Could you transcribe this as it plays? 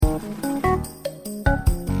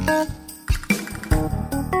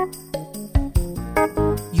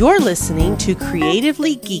You're listening to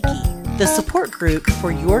Creatively Geeky, the support group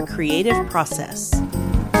for your creative process.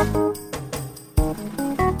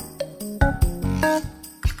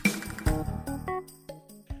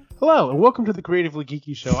 Hello, and welcome to the Creatively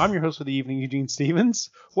Geeky Show. I'm your host for the evening, Eugene Stevens.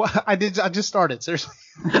 Well, I just started, seriously.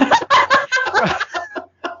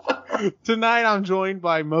 Tonight, I'm joined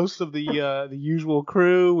by most of the usual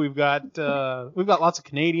crew. We've got lots of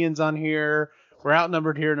Canadians on here. We're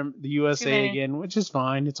outnumbered here in the USA again, which is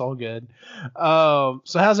fine. It's all good. So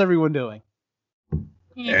how's everyone doing?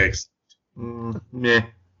 Excellent. Meh.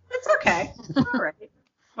 It's okay.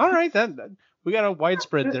 All right, that we got a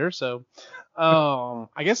widespread there. So I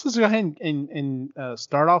guess let's go ahead and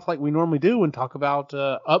start off like we normally do and talk about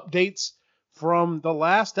updates from the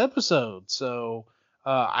last episode. So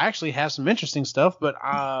I actually have some interesting stuff, but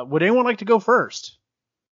would anyone like to go first?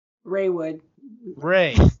 Ray would.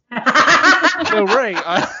 Ray. So Ray,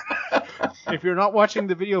 if you're not watching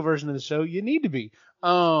the video version of the show, you need to be.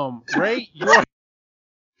 Ray,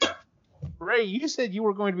 you said you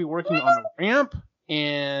were going to be working on a ramp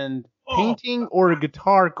and painting or a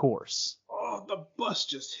guitar course. Oh, the bus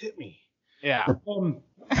just hit me. Yeah.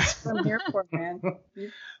 That's what I'm here for, man.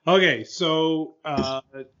 Okay, so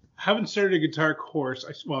haven't started a guitar course.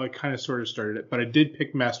 I kind of sort of started it, but I did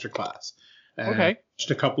pick Masterclass. Okay.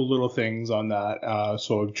 Just a couple little things on that.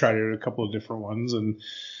 So I've tried it a couple of different ones, and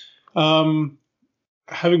I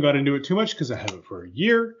haven't got into it too much because I have it for a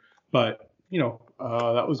year. But I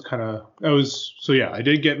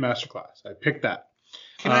did get Masterclass. I picked that.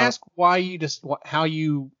 Can I ask why how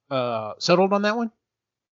you settled on that one?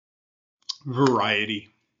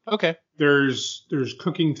 Variety. Okay. There's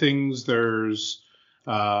cooking things. There's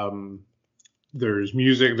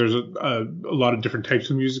music. There's a lot of different types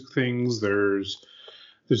of music things. There's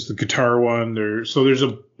the guitar one. There's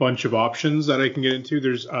a bunch of options that I can get into.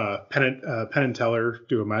 There's Penn and Teller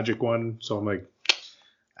do a magic one. So I'm like,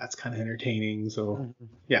 that's kind of entertaining. So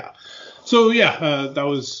yeah. So yeah, that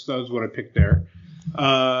was what I picked there.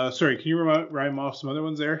 Sorry, can you rhyme off some other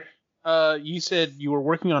ones there? You said you were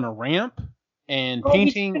working on a ramp and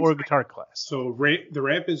painting or a guitar class. So the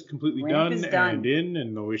ramp is completely done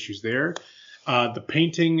and no issues there. The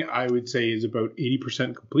painting, I would say, is about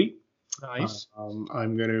 80% complete. Nice.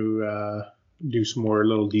 I'm going to do some more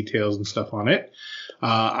little details and stuff on it.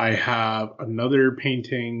 I have another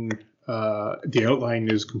painting. The outline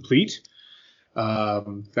is complete. That's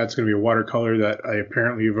going to be a watercolor that I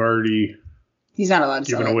apparently have already He's not allowed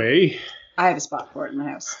to given away. I have a spot for it in the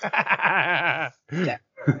house. Yeah.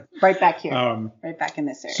 Right back here. Right back in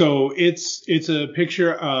this area. So it's a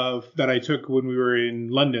picture that I took when we were in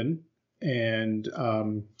London. And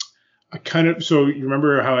so you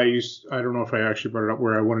remember how I don't know if I actually brought it up,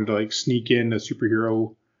 where I wanted to sneak in a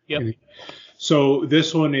superhero. Yep. So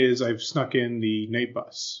this one is I've snuck in the night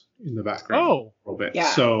bus in the background a little bit.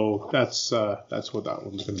 Yeah. So that's what that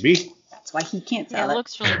one's going to be. That's why he can't sell it. It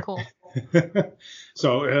looks really cool.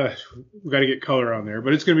 So we got to get color on there,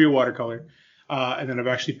 but it's going to be a watercolor. And then I've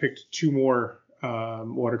actually picked two more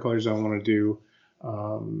watercolors I want to do.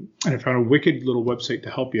 And I found a wicked little website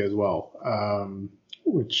to help you as well,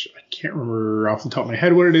 which I can't remember off the top of my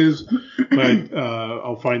head what it is, but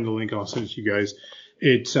I'll find the link and I'll send it to you guys.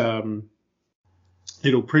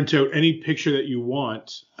 It'll print out any picture that you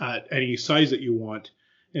want at any size that you want,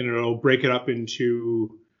 and it'll break it up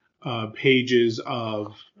into pages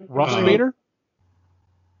of... Rossmator?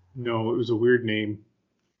 No, it was a weird name.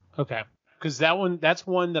 Okay. Because that's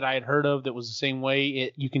one that I had heard of that was the same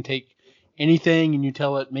way. You can take anything and you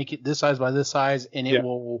tell it, make it this size by this size, and it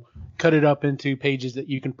will cut it up into pages that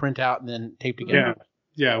you can print out and then tape together.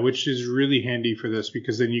 Yeah, which is really handy for this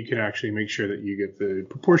because then you can actually make sure that you get the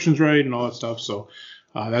proportions right and all that stuff. So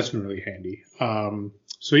that's been really handy.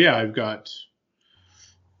 So yeah, I've got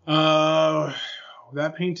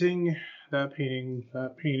that painting,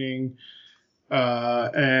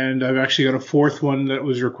 and I've actually got a fourth one that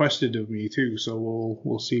was requested of me too. So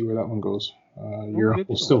we'll see where that one goes.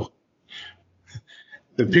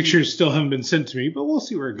 The pictures still haven't been sent to me, but we'll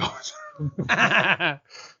see where it goes.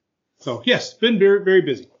 So yes, been very, very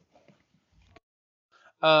busy.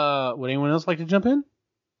 Would anyone else like to jump in?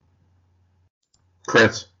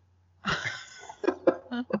 Chris.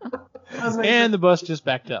 And the bus just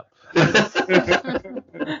backed up.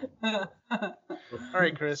 All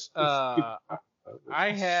right, Chris. I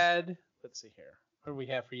had, let's see here. What do we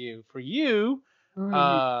have for you? For you,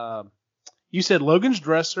 you said Logan's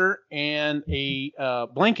dresser and a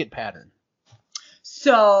blanket pattern.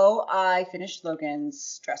 So I finished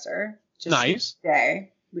Logan's dresser. Nice.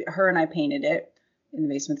 Today. Her and I painted it in the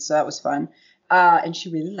basement, so that was fun. And she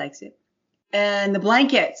really likes it. And the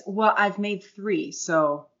blankets, well, I've made 3,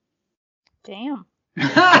 so Damn.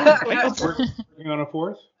 Working on a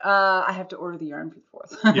fourth? I have to order the yarn for the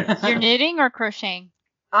fourth. Yes. You're knitting or crocheting?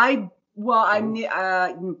 I'm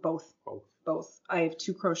both. I have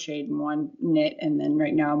 2 crocheted and 1 knit, and then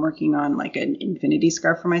right now I'm working on like an infinity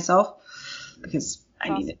scarf for myself because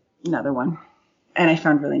I need another one. And I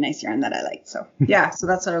found really nice yarn that I like. So yeah, so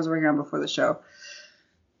that's what I was working on before the show.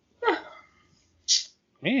 Yeah.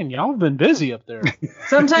 Man, y'all have been busy up there.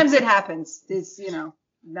 Sometimes it happens. It's,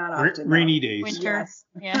 not often. Rainy days. Winter. Yes.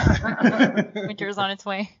 Yeah. Winter's on its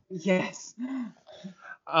way. Yes.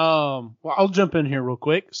 Well, I'll jump in here real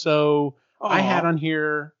quick. So I had on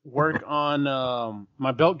here work on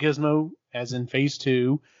my belt gizmo, as in phase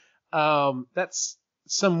 2. That's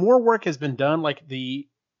some more work has been done. Like the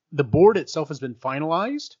board itself has been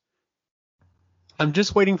finalized. I'm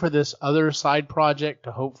just waiting for this other side project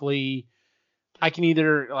to hopefully I can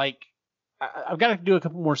either like I've got to do a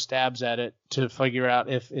couple more stabs at it to figure out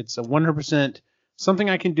if it's a 100% something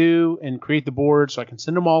I can do and create the board so I can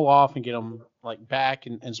send them all off and get them like back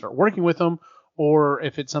and start working with them, or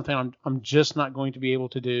if it's something I'm just not going to be able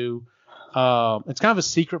to do. It's kind of a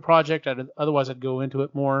secret project. Otherwise I'd go into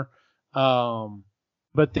it more.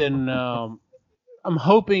 But then I'm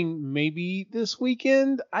hoping maybe this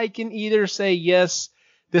weekend I can either say yes,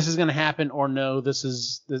 this is going to happen, or no,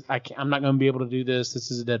 I'm not going to be able to do this. This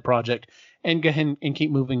is a dead project, and go ahead and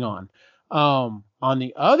keep moving on. On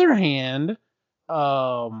the other hand,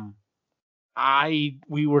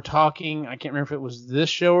 we were talking, I can't remember if it was this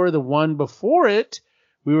show or the one before it.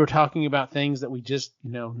 We were talking about things that we just,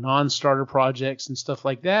 non-starter projects and stuff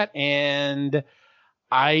like that. And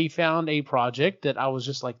I found a project that I was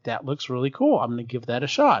just like, that looks really cool. I'm going to give that a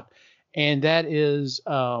shot. And that is,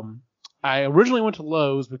 I originally went to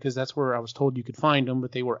Lowe's because that's where I was told you could find them,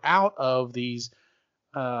 but they were out of these,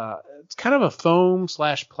 it's kind of a foam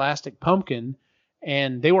 / plastic pumpkin,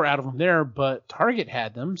 and they were out of them there, but Target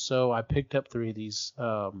had them. So I picked up 3 of these,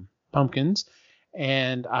 pumpkins,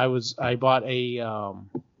 and I bought a,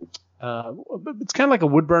 it's kind of like a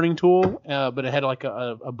wood burning tool, but it had like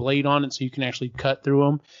a blade on it so you can actually cut through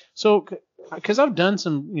them. So, because I've done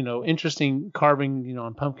some, interesting carving,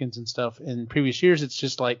 on pumpkins and stuff in previous years, it's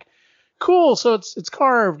just like, cool. So it's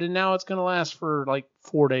carved and now it's going to last for like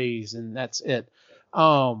 4 days and that's it.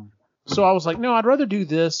 So I was like, no, I'd rather do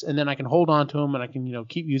this and then I can hold on to them and I can,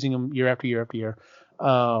 keep using them year after year after year.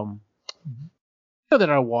 That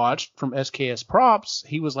I watched from SKS Props,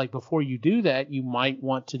 he was like, before you do that, you might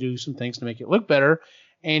want to do some things to make it look better.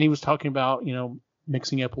 And he was talking about,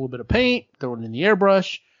 mixing up a little bit of paint, throwing in the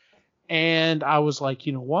airbrush. And I was like,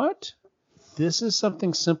 you know what? This is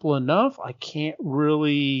something simple enough. I can't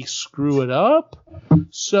really screw it up.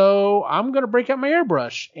 So I'm going to break out my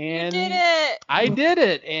airbrush. And you did it. I did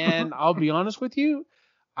it. And I'll be honest with you.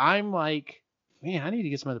 I'm like, man, I need to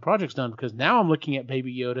get some other projects done because now I'm looking at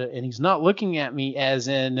Baby Yoda and he's not looking at me as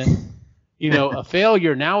in, a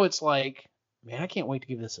failure. Now it's like, man, I can't wait to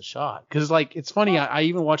give this a shot. Because like, it's funny. I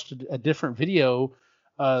even watched a different video.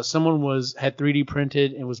 Someone had 3D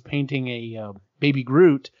printed and was painting a Baby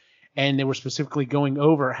Groot. And they were specifically going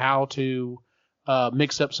over how to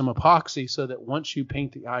mix up some epoxy so that once you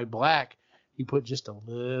paint the eye black, you put just a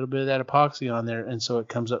little bit of that epoxy on there. And so it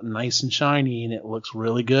comes up nice and shiny and it looks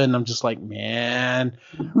really good. And I'm just like, man,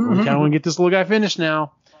 we kind of want to get this little guy finished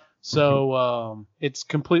now. So it's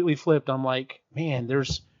completely flipped. I'm like, man,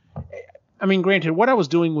 granted, what I was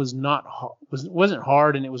doing wasn't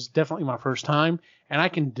hard and it was definitely my first time. And I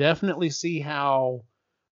can definitely see how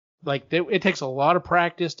it takes a lot of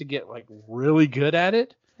practice to get like really good at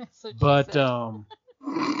it, but times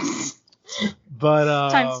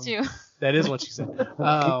 2. That is what she said.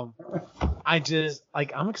 I just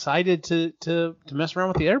I'm excited to mess around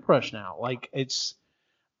with the airbrush now. Like it's,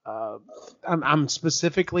 I'm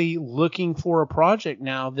specifically looking for a project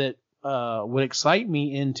now that would excite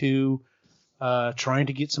me into trying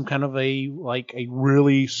to get some kind of a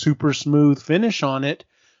really super smooth finish on it.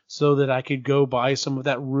 So that I could go buy some of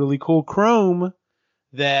that really cool chrome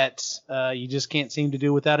that you just can't seem to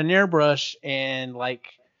do without an airbrush. And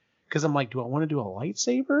because I'm like, do I want to do a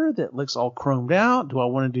lightsaber that looks all chromed out? Do I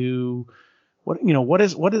want to do what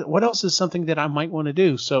else is something that I might want to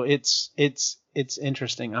do? So it's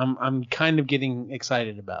interesting. I'm kind of getting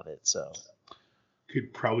excited about it. So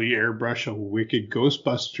could probably airbrush a Wicked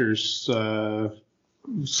Ghostbusters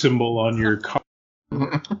symbol on your car.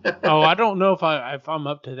 Oh, I don't know if I'm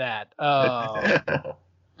up to that.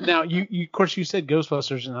 Now, you of course you said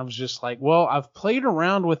Ghostbusters, and I was just like, well, I've played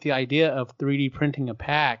around with the idea of 3D printing a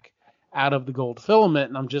pack out of the gold filament,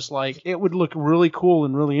 and I'm just like, it would look really cool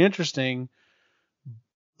and really interesting.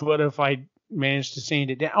 But if I managed to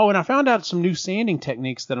sand it down. Oh, and I found out some new sanding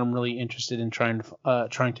techniques that I'm really interested in trying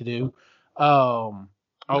to do. I'll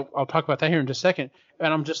talk about that here in just a second.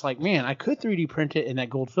 And I'm just like, man, I could 3D print it in that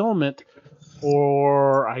gold filament,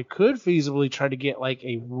 or I could feasibly try to get like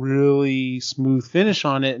a really smooth finish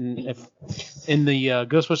on it. And if in the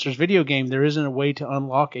Ghostbusters video game there isn't a way to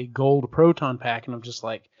unlock a gold proton pack, and I'm just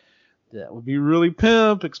like, that would be really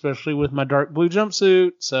pimp, especially with my dark blue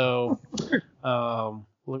jumpsuit. So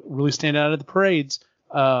really stand out at the parades.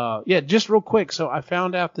 Yeah, just real quick. So I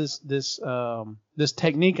found out this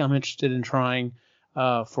technique I'm interested in trying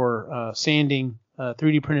for sanding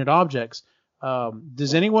 3D printed objects.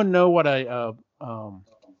 Does anyone know what what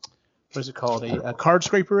is it called? A card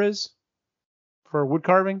scraper is for wood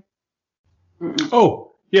carving?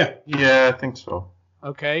 Oh, yeah. Yeah, I think so.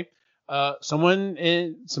 Okay.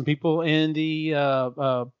 Some people in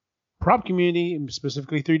the prop community,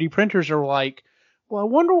 specifically 3D printers, are like, well, I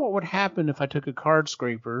wonder what would happen if I took a card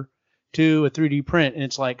scraper to a 3D print, and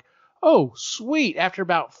it's like, oh, sweet. After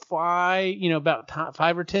about 5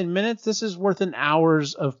 or 10 minutes, this is worth an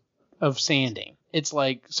hour's of sanding. It's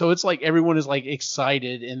like everyone is like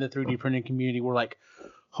excited in the 3D printing community. We're like,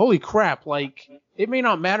 holy crap! Like, it may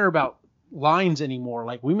not matter about lines anymore.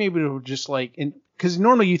 Like, we may be able to just like, because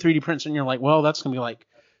normally you 3D print and you're like, well, that's gonna be like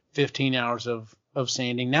 15 hours of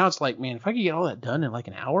sanding. Now it's like, man, if I could get all that done in like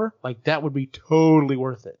an hour, like that would be totally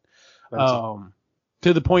worth it.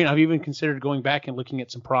 To the point I've even considered going back and looking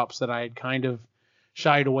at some props that I had kind of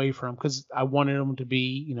shied away from because I wanted them to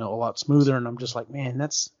be, a lot smoother. And I'm just like, man,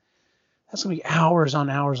 that's gonna be hours on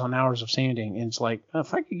hours on hours of sanding. And it's like,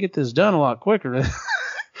 if I could get this done a lot quicker,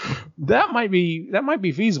 that might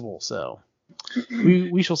be feasible. So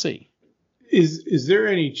we shall see. Is there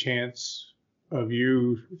any chance of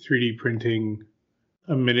you 3D printing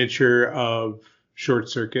a miniature of Short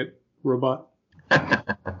Circuit robot?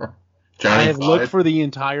 I have looked for the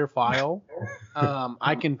entire file.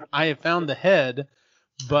 I have found the head,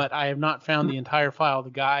 but I have not found the entire file.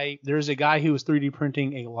 There's a guy who was 3D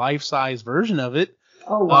printing a life-size version of it.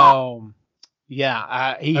 Oh wow. He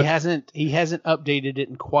hasn't updated it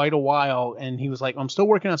in quite a while, and he was like, I'm still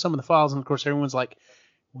working on some of the files, and of course everyone's like,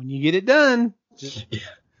 when you get it done, just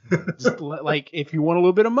like if you want a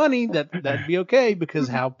little bit of money, that'd be okay, because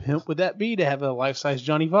how pimp would that be to have a life-size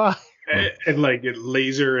Johnny Five? And like get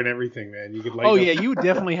laser and everthing, man. You could like. Oh yeah, you would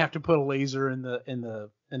definitely have to put a laser in the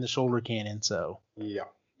shoulder cannon. So yeah,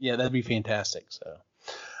 that'd be fantastic.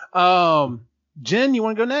 So, Jen, you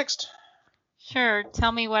want to go next? Sure.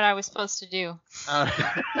 Tell me what I was supposed to do.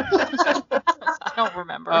 I don't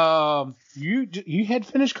remember. You had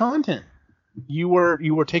finished content. You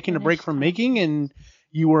were taking a break from making, and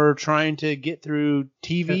you were trying to get through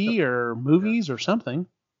TV or movies or something.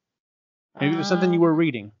 Maybe it was something you were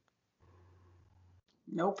reading.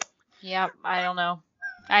 Nope. Yeah, I don't know.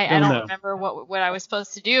 I don't remember what I was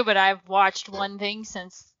supposed to do, but I've watched one thing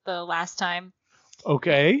since the last time.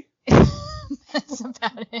 Okay. That's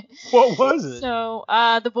about it. What was it? So,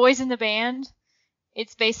 The Boys in the Band.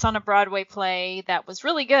 It's based on a Broadway play that was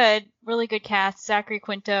really good cast. Zachary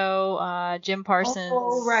Quinto, Jim Parsons.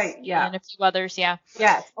 Oh, right, yeah. And a few others, yeah.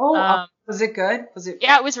 Yes. Oh, was it good?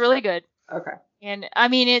 Yeah, it was really good. Okay. And I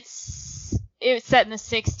mean, it's set in the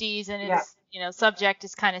 60s, and it's subject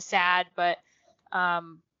is kind of sad, but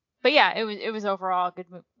yeah, it was overall a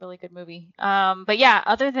really good movie. But yeah,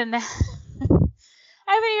 other than that,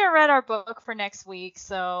 I haven't even read our book for next week,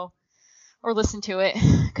 or listened to it,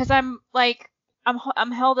 because I'm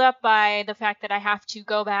held up by the fact that I have to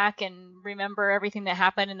go back and remember everything that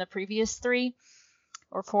happened in the previous 3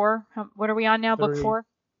 or 4. What are we on now? 3. Book 4.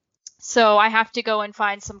 So I have to go and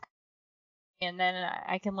find some, and then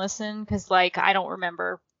I can listen, because I don't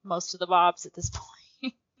remember most of the bobs at this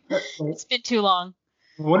point. It's been too long.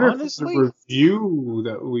 I wonder if it's a review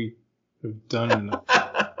that we have done.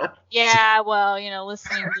 Yeah, well,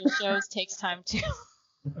 listening to shows takes time too.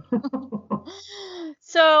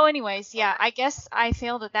 So anyways, yeah, I guess I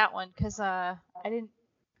failed at that one because I didn't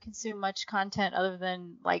consume much content other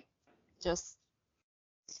than just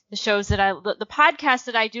the shows that the podcasts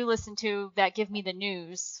that I do listen to that give me the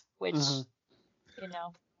news, which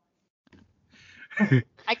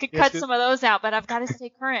I could cut some of those out, but I've got to stay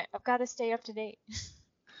current. I've got to stay up to date.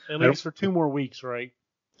 At least for 2 more weeks, right?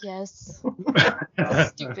 Yes.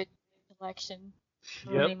 Stupid election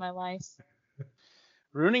ruining my life.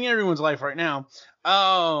 Ruining everyone's life right now.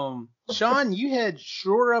 Sean, you had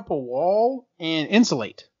shore up a wall and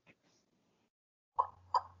insulate.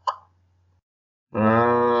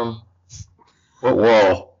 What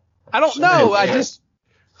wall? I don't know. I just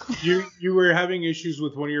you were having issues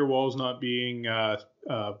with one of your walls not being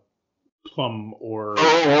plumb or.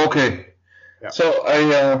 Oh, okay. Yeah. So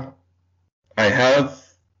I have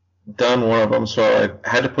done one of them. So I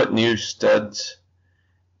had to put new studs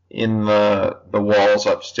in the walls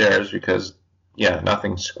upstairs because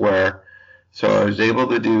nothing's square. So I was able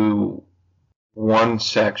to do one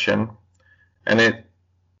section, and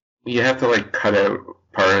you have to like cut out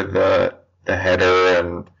part of the header,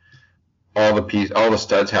 and all the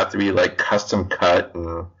studs have to be like custom cut,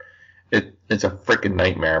 and it's a freaking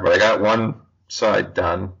nightmare. But I got one side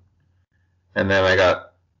done, and then I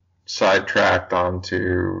got sidetracked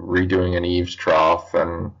onto redoing an eaves trough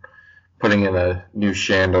and putting in a new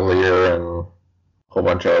chandelier and a whole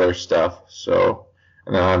bunch of other stuff. So,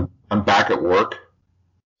 and then I'm back at work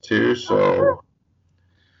too. So,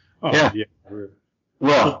 yeah.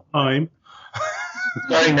 Well, time.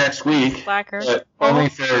 starting next week, Slacker. but only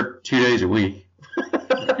for 2 days a week.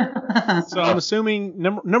 So I'm assuming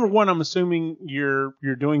number one, I'm assuming you're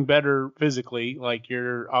doing better physically, like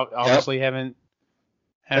you're obviously haven't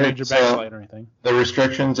had your backslide or anything. The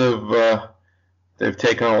restrictions they've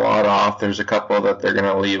taken a lot off. There's a couple that they're going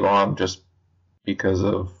to leave on just because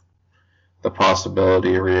of the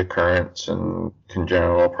possibility of reoccurrence and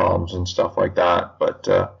congenital problems and stuff like that. But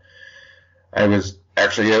I was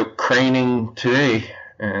actually out craning today,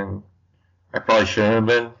 and I probably shouldn't have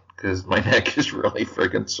been because my neck is really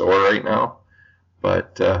freaking sore right now.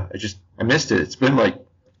 But I missed it. It's been like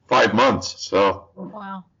 5 months. So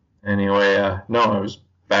Wow. anyway, I was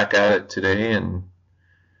back at it today, and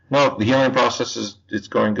no, the healing process it's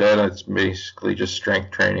going good. It's basically just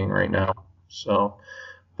strength training right now. So,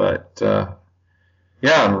 but I'm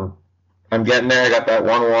getting there. I got that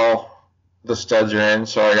one wall, the studs are in,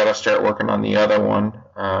 so I got to start working on the other one.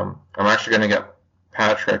 I'm actually going to get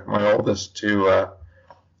Patrick, my oldest, to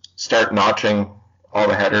start notching all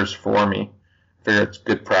the headers for me. Figure it's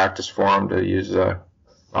good practice for him to use a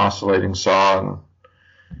oscillating saw, and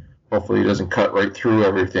hopefully he doesn't cut right through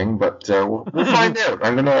everything, but we'll find out.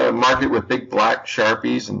 I'm going to mark it with big black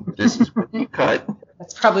Sharpies, and this is what you cut.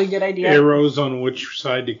 That's probably a good idea. Arrows on which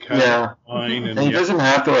side to cut. Yeah. Line, And he doesn't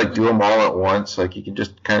have to like do them all at once. Like he can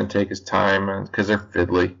just kind of take his time, and because they're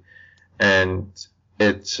fiddly, and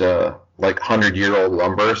it's like 100-year-old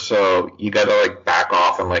lumber, so you got to like back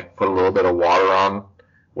off and like put a little bit of water on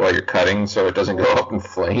while you're cutting, so it doesn't go up in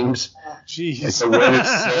flames. Jeez. Like the wood is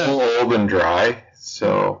so old and dry.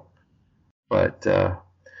 So, but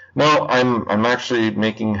no, I'm actually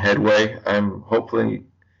making headway. I'm hopefully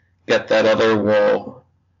get that other wall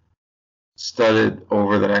studded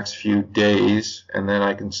over the next few days, and then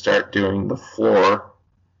I can start doing the floor.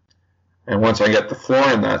 And once I get the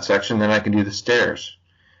floor in that section, then I can do the stairs.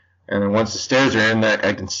 And then once the stairs are in, that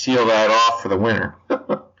I can seal that off for the winter.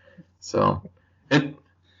 So I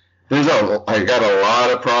got a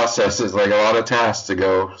lot of processes, like a lot of tasks to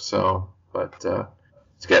go. So, but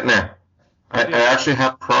it's getting there. I actually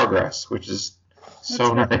have progress, which is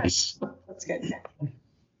so nice. That's good.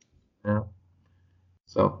 Yeah.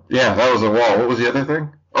 So, yeah, that was a wall. What was the other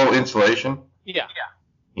thing? Oh, insulation? Yeah.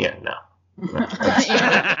 Yeah, no.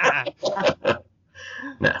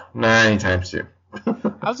 No, not anytime soon.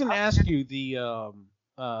 I was going to ask you the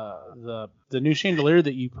new chandelier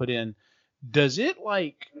that you put in. Does it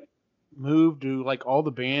like move? Do like all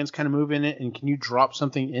the bands kind of move in it, and can you drop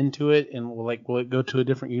something into it, and will it go to a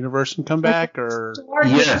different universe and come back, or?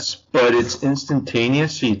 Yes, but it's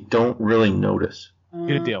instantaneous, so you don't really notice.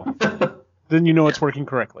 Good deal. Then you know it's working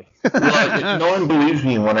correctly. Well, no one believes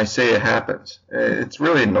me when I say it happens. It's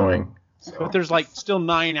really annoying. So. But there's like still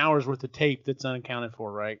 9 hours worth of tape that's unaccounted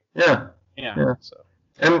for, right? Yeah. Yeah. So.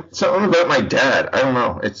 And something about my dad, I don't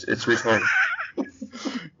know. It's retarded.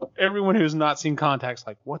 Everyone who's not seen Contact's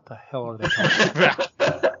like, what the hell are they talking about?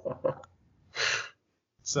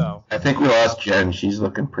 So. I think we lost Jen. She's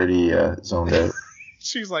looking pretty zoned out.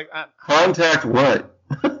 She's like, Contact what?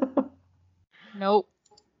 Nope.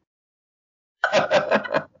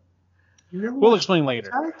 We'll explain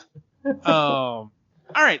later.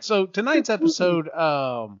 All right, so tonight's episode,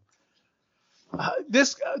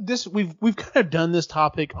 this we've kind of done this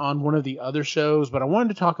topic on one of the other shows, but I wanted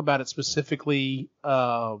to talk about it specifically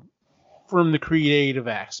from the creative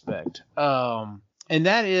aspect, and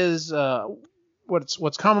that is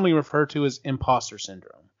what's commonly referred to as imposter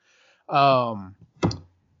syndrome.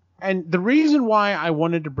 And the reason why I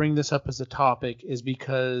wanted to bring this up as a topic is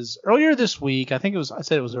because earlier this week, I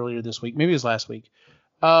said it was earlier this week, maybe it was last week.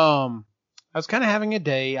 I was kind of having a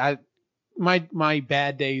day. My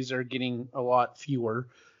bad days are getting a lot fewer,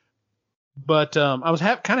 but I was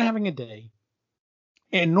kind of having a day.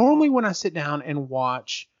 And normally when I sit down and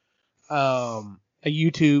watch a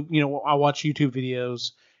YouTube, I watch YouTube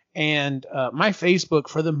videos, and my Facebook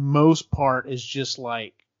for the most part is just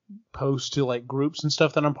like post to like groups and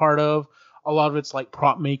stuff that I'm part of. A lot of it's like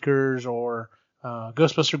prop makers or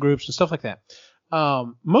Ghostbuster groups and stuff like that.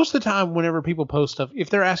 Most of the time, whenever people post stuff, if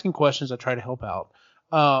they're asking questions, I try to help out.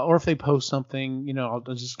 Or if they post something, you know,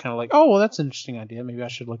 I'll just kind of like, oh, well, that's an interesting idea. Maybe I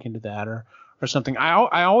should look into that or something.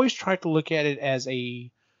 I always try to look at it as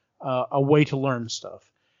a way to learn stuff.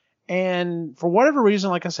 And for whatever reason,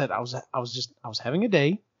 like I said, I was having a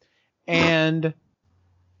day, and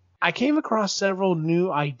I came across several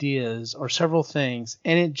new ideas or several things,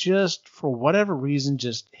 and it just, for whatever reason,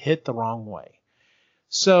 just hit the wrong way.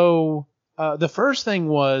 So the first thing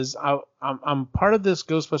was I'm part of this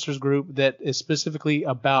Ghostbusters group that is specifically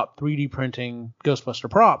about 3D printing Ghostbuster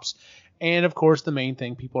props. And, of course, the main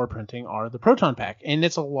thing people are printing are the Proton Pack, and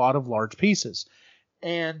it's a lot of large pieces.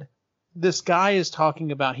 And this guy is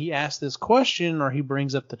talking about, he asked this question or he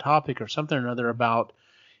brings up the topic or something or another about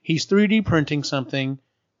he's 3D printing something,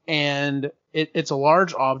 and it's a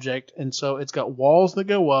large object, and so it's got walls that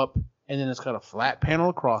go up, and then it's got a flat panel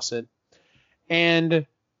across it. And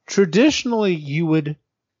traditionally you would,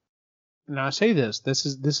 and I say this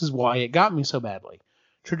is why it got me so badly.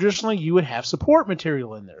 Traditionally you would have support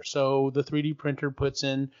material in there. So the 3D printer puts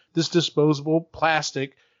in this disposable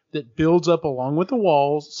plastic that builds up along with the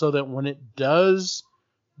walls so that when it does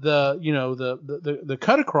the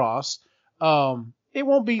cut across, it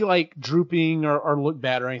won't be like drooping or look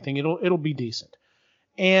bad or anything. It'll be decent.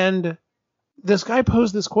 And this guy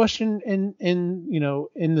posed this question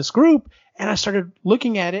in this group, and I started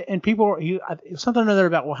looking at it, and people were something or another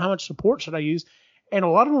about, well, how much support should I use? And a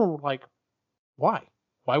lot of them were like, why?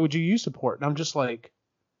 Why would you use support? And I'm just like,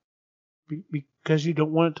 because you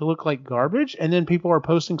don't want it to look like garbage. And then people are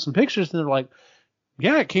posting some pictures, and they're like,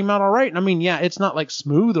 yeah, it came out all right. And I mean, yeah, it's not like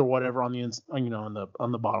smooth or whatever on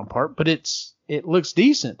the bottom part, but it looks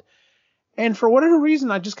decent. And for whatever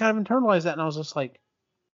reason, I just kind of internalized that, and I was just like,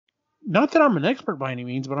 not that I'm an expert by any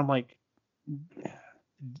means, but I'm like,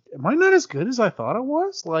 am I not as good as I thought I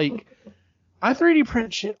was? Like, I 3D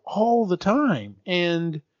print shit all the time,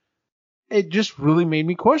 and it just really made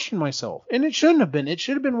me question myself. And it shouldn't have been. It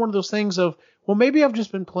should have been one of those things of, well, maybe I've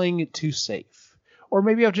just been playing it too safe. Or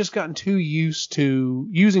maybe I've just gotten too used to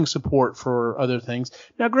using support for other things.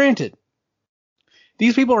 Now, granted,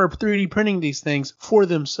 these people are 3D printing these things for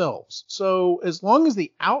themselves. So as long as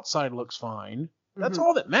the outside looks fine, that's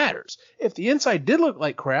all that matters. If the inside did look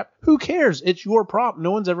like crap, who cares? It's your prop.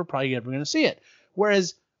 No one's probably ever going to see it.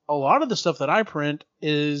 Whereas a lot of the stuff that I print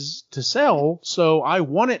is to sell, so I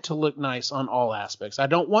want it to look nice on all aspects. I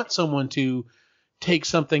don't want someone to take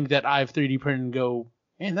something that I've 3D printed and go,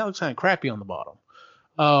 man, that looks kind of crappy on the bottom.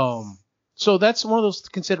 So that's one of those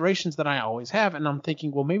considerations that I always have, and I'm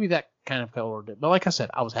thinking, well, maybe that kind of colored it. But like I said,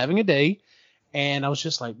 I was having a day, and I was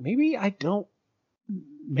just like, maybe I'm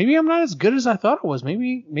not as good as I thought I was.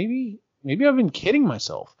 Maybe I've been kidding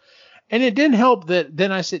myself. And it didn't help that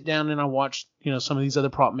then I sit down and I watch, some of these other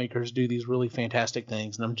prop makers do these really fantastic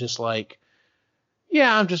things, and I'm just like,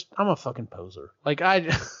 yeah, I'm a fucking poser. Like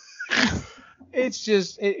it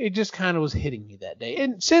just kind of was hitting me that day.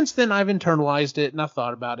 And since then I've internalized it and I've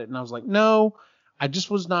thought about it, and I was like, no, I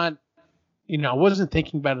just was not, I wasn't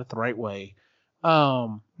thinking about it the right way. But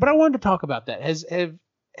I wanted to talk about that.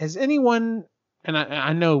 Has anyone, and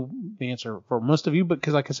I know the answer for most of you, but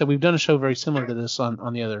because like I said, we've done a show very similar to this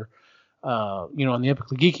on the other, on the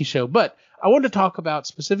Epically Geeky show, but I wanted to talk about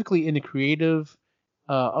specifically in the creative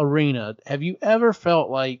arena. Have you ever felt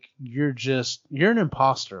like you're an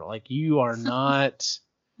imposter? Like you are not.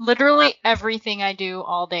 Literally everything I do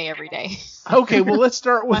all day, every day. Okay, well, let's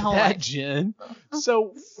start with that, life. Jen.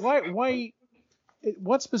 So why,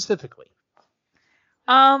 what specifically?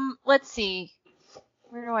 Let's see.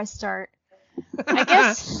 Where do I start? I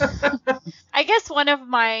guess one of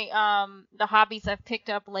my the hobbies I've picked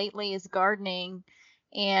up lately is gardening,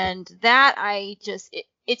 and that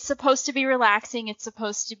it's supposed to be relaxing. It's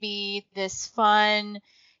supposed to be this fun,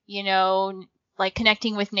 like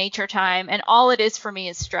connecting with nature time, and all it is for me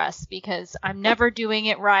is stress because I'm never doing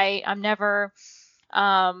it right. I'm never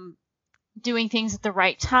doing things at the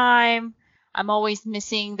right time. I'm always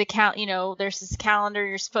missing the there's this calendar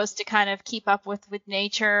you're supposed to kind of keep up with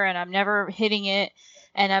nature, and I'm never hitting it,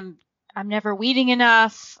 and I'm never weeding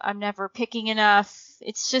enough. I'm never picking enough.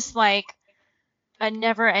 It's just like a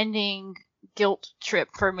never-ending guilt trip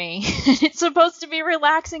for me. It's supposed to be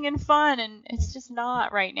relaxing and fun, and it's just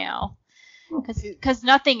not right now. Because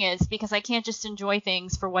nothing is, because I can't just enjoy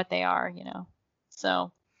things for what they are,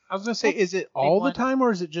 So I was gonna say, is it all the time,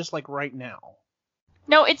 or is it just like right now?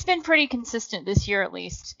 No, it's been pretty consistent this year at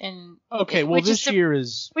least. This year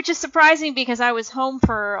is... Which is surprising because I was home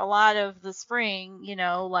for a lot of the spring,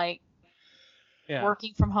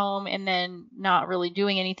 working from home and then not really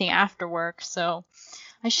doing anything after work. So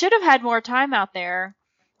I should have had more time out there,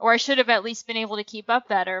 or I should have at least been able to keep up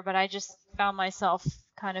better. But I just found myself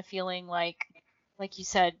kind of feeling like you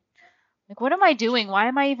said, like, what am I doing? Why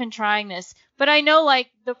am I even trying this? But I know, like,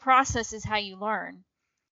 the process is how you learn.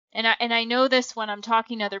 And I know this when I'm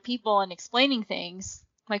talking to other people and explaining things,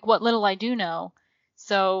 like what little I do know.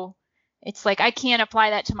 So it's like I can't apply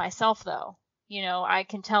that to myself, though. You know, I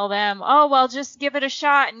can tell them, oh, well, just give it a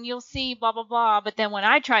shot and you'll see, blah, blah, blah. But then when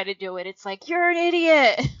I try to do it, it's like, you're an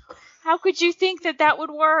idiot. How could you think that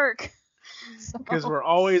would work? Because we're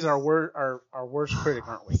always our worst critic,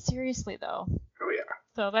 aren't we? Seriously, though. Oh, yeah.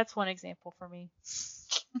 So that's one example for me.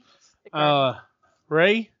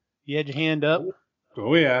 Ray, you had your hand up.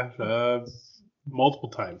 Oh, yeah. Multiple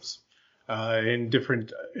times in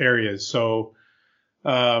different areas. So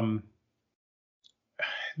the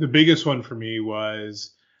biggest one for me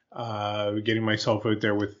was getting myself out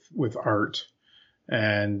there with art.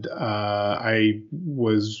 And I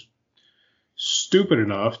was stupid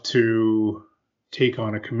enough to take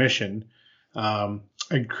on a commission. I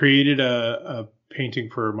created a painting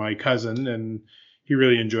for my cousin, and he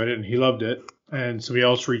really enjoyed it and he loved it. And somebody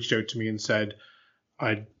else reached out to me and said,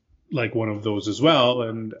 I'd like one of those as well.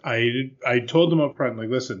 And I told them up front, like,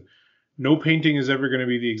 listen, no painting is ever going to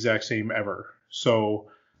be the exact same ever. So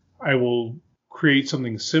I will create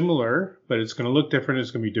something similar, but it's going to look different.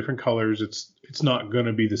 It's going to be different colors. It's not going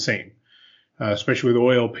to be the same. Especially with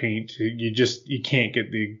oil paint, you can't get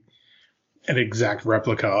an exact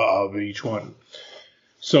replica of each one.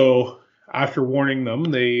 So after warning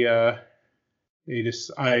them,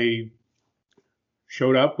 I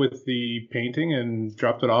showed up with the painting and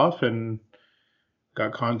dropped it off and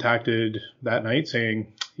got contacted that night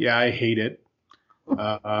saying, yeah, I hate it.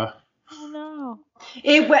 Oh, no.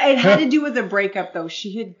 It had to do with a breakup, though.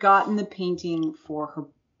 She had gotten the painting for her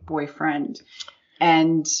boyfriend.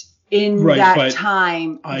 And in that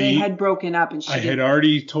time, they had broken up. And I had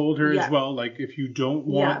already told her as well, like, if you don't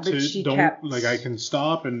want to, like, I can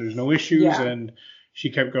stop and there's no issues. Yeah. And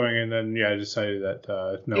she kept going. And then, I decided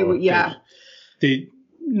that, no. They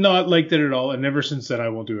not liked it at all, and ever since then I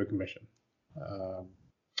won't do a commission.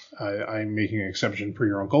 I'm making an exception for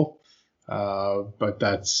your uncle, but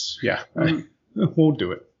that's I won't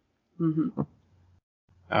do it.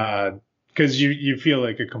 Because you feel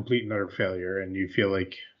like a complete and utter failure, and you feel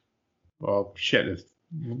like, well, shit,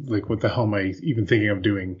 like what the hell am I even thinking of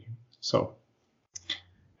doing? So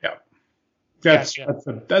that's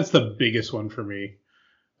the biggest one for me.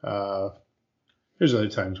 There's other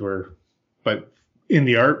times where. But in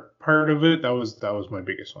the art part of it, that was my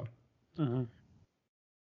biggest one. Mm-hmm.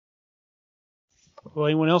 Well,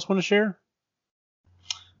 anyone else want to share?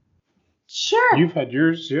 Sure. You've had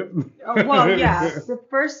yours, yep. Well, yeah. The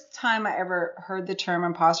first time I ever heard the term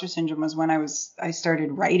imposter syndrome was when I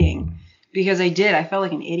started writing, because I felt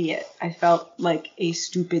like an idiot. I felt like a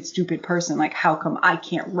stupid person. Like, how come I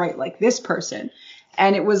can't write like this person?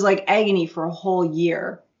 And it was like agony for a whole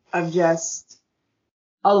year of just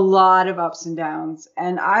a lot of ups and downs,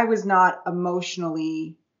 and I was not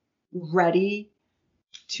emotionally ready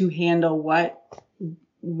to handle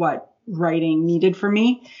what writing needed for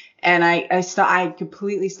me. And I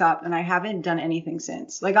completely stopped, and I haven't done anything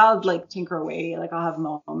since. Like, I'll like tinker away, like I'll have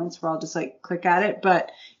moments where I'll just like click at it,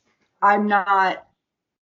 but I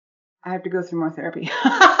have to go through more therapy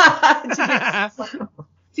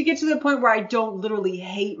to get to the point where I don't literally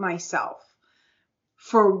hate myself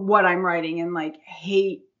for what I'm writing, and like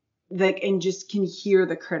hate and just can hear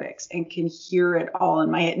the critics and can hear it all in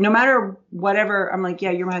my head. No matter whatever, I'm like, yeah,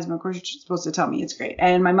 you're my husband. Of course you're supposed to tell me it's great.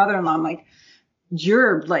 And my mother-in-law, I'm like,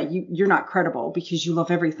 you're not credible because you love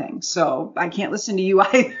everything. So I can't listen to you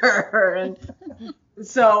either. And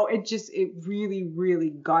so it really, really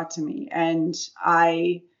got to me. And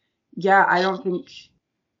I don't think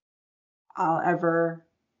I'll ever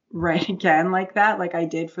write again like that, like I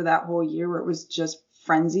did for that whole year where it was just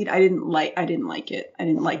frenzied. I didn't like it. I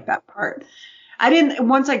didn't like that part.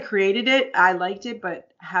 Once I created it, I liked it,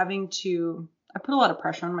 but I put a lot of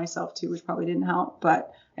pressure on myself too, which probably didn't help,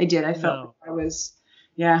 but I did. I felt like I was,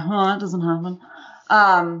 that doesn't happen.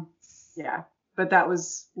 But that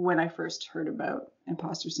was when I first heard about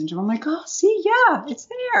imposter syndrome. I'm like, oh, see, yeah, it's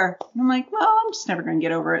there. And I'm like, well, I'm just never going to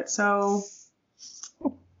get over it. So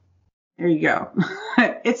there you go.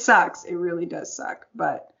 It sucks. It really does suck.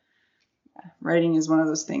 But writing is one of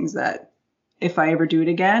those things that if I ever do it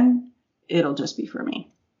again, it'll just be for me.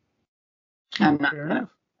 I'm not gonna,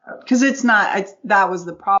 because it's not. That was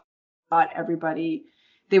the problem. I thought everybody,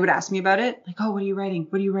 they would ask me about it, like, oh, what are you writing?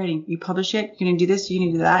 What are you writing? You publish it? You're gonna do this? You're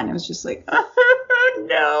gonna do that? And it was just like,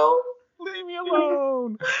 no, leave me alone.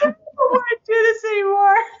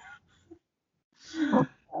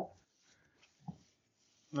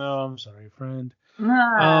 sorry, friend.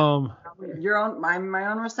 Your own, I'm my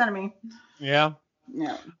own worst enemy. Yeah.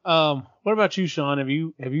 Yeah. What about you, Sean? Have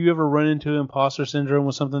you ever run into imposter syndrome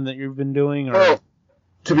with something that you've been doing? Or? Well,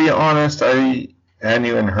 to be honest, I hadn't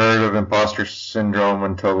even heard of imposter syndrome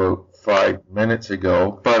until about 5 minutes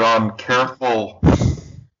ago. But on careful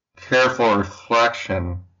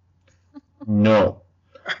reflection, no.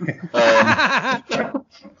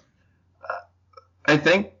 I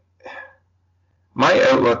think my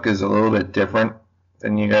outlook is a little bit different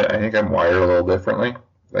than you guys. I think I'm wired a little differently.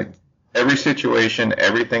 Like every situation,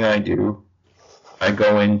 everything I do, I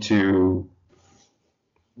go into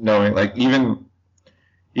knowing, like even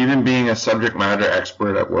being a subject matter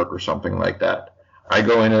expert at work or something like that, I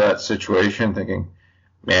go into that situation thinking,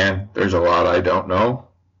 man, there's a lot I don't know.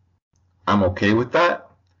 I'm okay with that.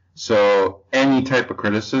 So any type of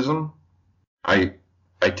criticism, I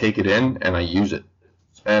take it in and I use it.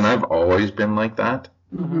 And I've always been like that.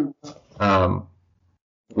 Mm-hmm.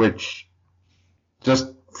 Which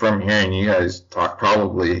just from hearing you guys talk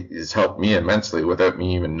probably has helped me immensely without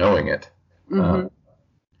me even knowing it. Mm-hmm.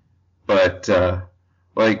 But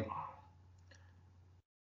like,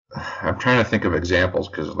 I'm trying to think of examples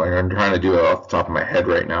because like I'm trying to do it off the top of my head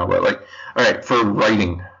right now. But like, all right, for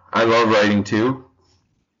writing, I love writing too,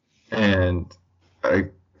 and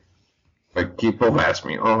like people ask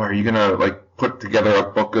me, oh, are you gonna like put together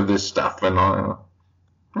a book of this stuff and all?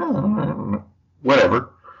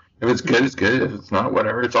 Whatever. If it's good, it's good. If it's not,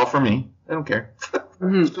 whatever. It's all for me. I don't care.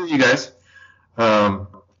 Mm-hmm. It's for you guys.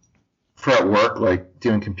 For at work, like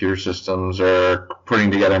doing computer systems or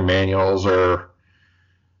putting together manuals or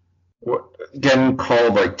getting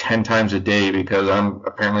called like 10 times a day because I'm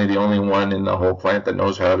apparently the only one in the whole plant that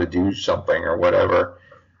knows how to do something or whatever.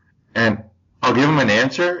 And I'll give them an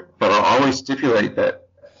answer, but I'll always stipulate that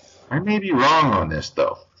I may be wrong on this,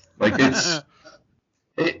 though. Like, it's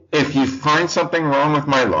if you find something wrong with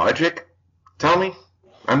my logic, tell me.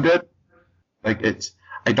 I'm good. Like,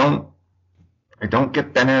 I don't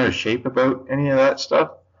get bent out of shape about any of that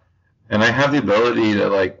stuff. And I have the ability to,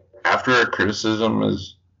 like, after a criticism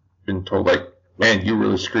has been told, like, man, you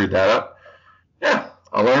really screwed that up. Yeah,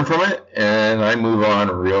 I'll learn from it, and I move on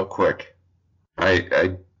real quick.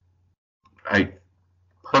 I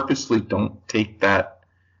purposely don't take that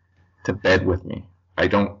to bed with me. I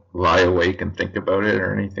don't lie awake and think about it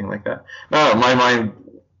or anything like that. No, my mind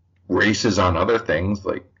races on other things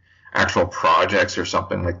like actual projects or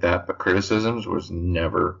something like that, but criticisms was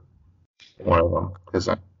never one of them because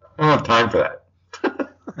I don't have time for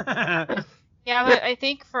that. Yeah, but I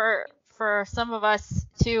think for some of us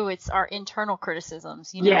too, it's our internal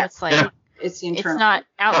criticisms. You know, Yeah. it's like Yeah. It's the internal. it's not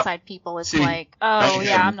outside people. It's See, like, oh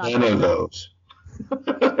yeah, I'm not. none of those.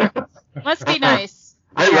 Must be nice.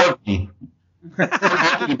 I love me. I'm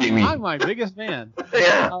happy to be me. I'm my biggest fan.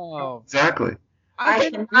 Yeah, Oh, exactly. I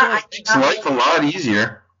Makes life a lot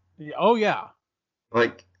easier. oh yeah.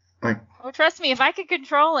 Like, Oh, trust me, if I could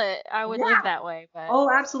control it, I would Yeah. live that way. But Oh,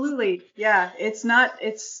 absolutely. Yeah, it's not.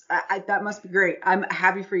 It's that must be great. I'm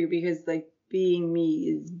happy for you because like being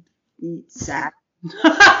me is sad.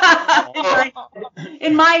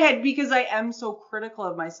 in my head, because I am so critical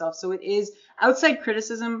of myself. So it is outside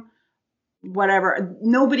criticism, whatever.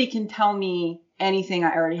 Nobody can tell me anything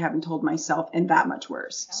I already haven't told myself, and that much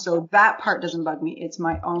worse. So that part doesn't bug me. It's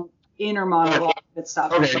my own inner monologue that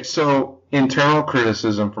stops. okay, so internal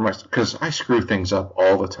criticism for myself, because I screw things up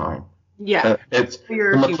all the time. Yeah. It's the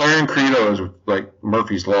You're- McLaren Credo is like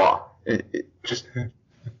Murphy's Law. It just,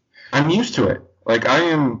 I'm used to it. Like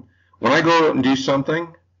when I go out and do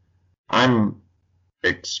something, I'm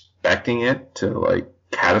expecting it to like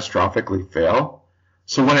catastrophically fail.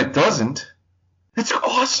 So when it doesn't, it's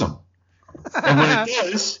awesome. And when it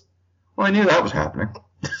does, well, I knew that was happening.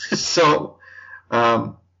 So,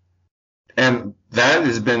 and that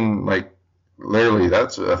has been like, literally,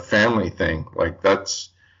 that's a family thing. Like that's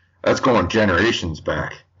going generations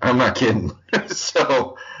back. I'm not kidding.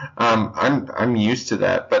 So, I'm used to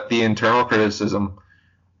that. But the internal criticism,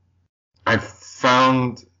 I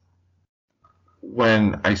found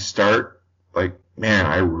when I start like, man,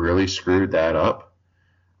 I really screwed that up.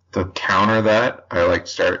 To counter that, I like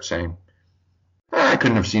start saying, I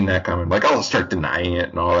couldn't have seen that coming. Like I'll start denying it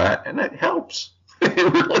and all that, and it helps.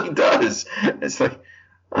 It really does. It's like,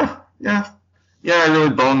 oh, yeah, I really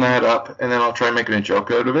boned that up, and then I'll try making a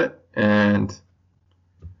joke out of it, and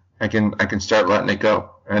I can start letting it go.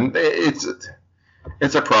 And it's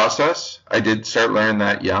a process. I did start learning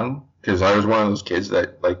that young because I was one of those kids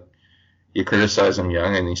that like you criticize them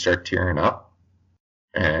young and you start tearing up,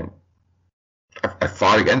 and I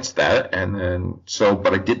fought against that, and then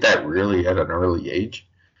but I did that really at an early age.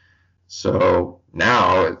 So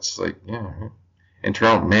now it's like, yeah, in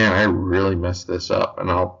Toronto, man, I really messed this up,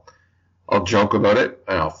 and I'll joke about it,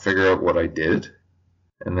 and I'll figure out what I did,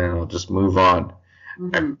 and then I'll just move on.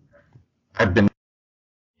 Mm-hmm. I've been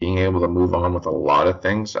being able to move on with a lot of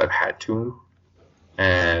things. I've had to,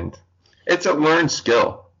 and it's a learned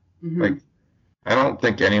skill. Mm-hmm. Like, I don't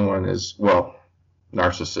think anyone is, well,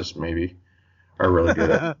 narcissists maybe are really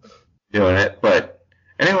good at doing it, but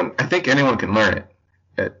I think anyone can learn it.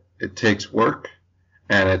 It takes work,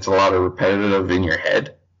 and it's a lot of repetitive in your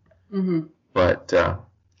head. Mm-hmm. But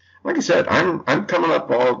like I said, I'm coming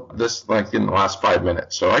up all this like in the last 5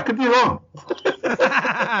 minutes, so I could be wrong.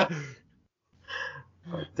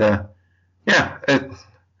 But yeah,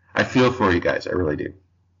 I feel for you guys. I really do.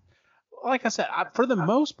 Like I said, for the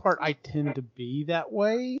most part, I tend to be that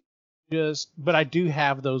way. But I do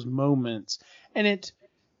have those moments, and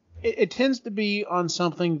it tends to be on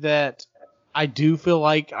something that I do feel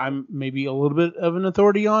like I'm maybe a little bit of an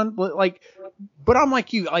authority on. But I'm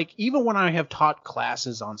like you. Like, even when I have taught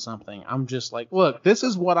classes on something, I'm just like, look, this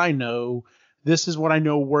is what I know. This is what I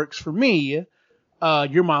know works for me.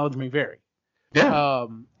 Your mileage may vary. Yeah.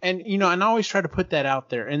 And and I always try to put that out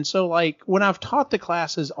there. And so, like, when I've taught the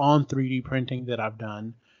classes on 3D printing that I've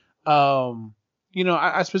done,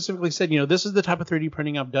 I specifically said, this is the type of 3D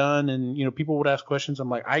printing I've done. And, people would ask questions. I'm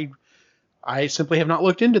like, I simply have not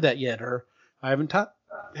looked into that yet, or I haven't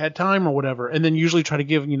had time or whatever. And then usually try to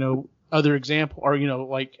give, other example, or,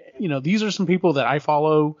 these are some people that I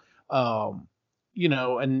follow, and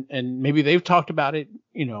maybe they've talked about it.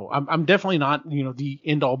 I'm definitely not, the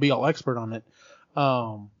end all be all expert on it.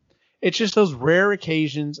 It's just those rare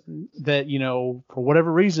occasions that, for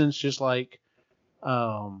whatever reasons, just like,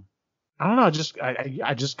 I don't know.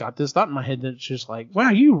 I just got this thought in my head that it's just like,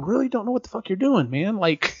 wow, you really don't know what the fuck you're doing, man.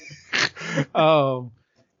 Like,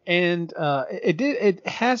 it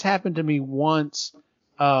has happened to me once.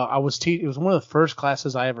 It was one of the first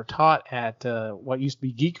classes I ever taught at what used to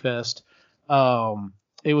be Geek Fest.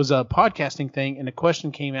 It was a podcasting thing, and a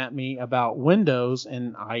question came at me about Windows,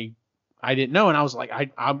 and I didn't know, and I was like,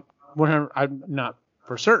 I'm not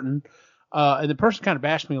for certain. And the person kind of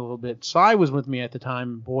bashed me a little bit. Cy was with me at the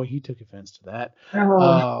time. Boy, he took offense to that.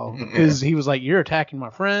 Because he was like, you're attacking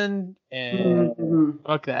my friend, and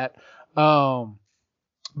fuck that.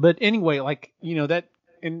 But anyway, like, that,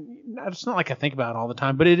 and it's not like I think about it all the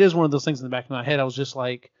time, but it is one of those things in the back of my head. I was just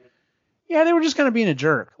like, yeah, they were just kind of being a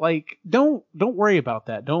jerk. Like, don't worry about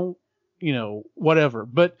that. Don't, whatever.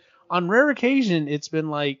 But on rare occasion, it's been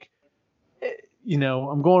like,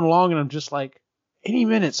 I'm going along and I'm just like, any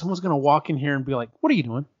minute someone's going to walk in here and be like, what are you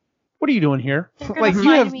doing? What are you doing here? Like,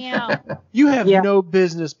 you have no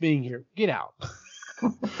business being here. Get out.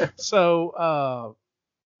 So,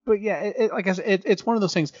 but yeah, like I said, it's one of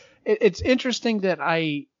those things. It's interesting that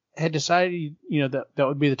I had decided, that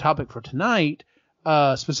would be the topic for tonight,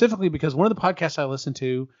 specifically because one of the podcasts I listen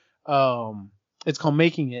to, it's called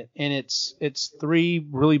Making It, and it's 3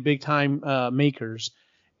 really big time makers.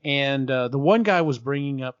 And the one guy was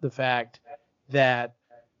bringing up the fact that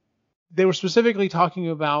they were specifically talking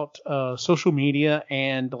about social media,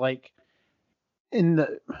 and like in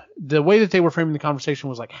the way that they were framing the conversation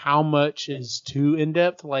was like, how much is too in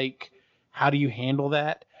depth? Like, how do you handle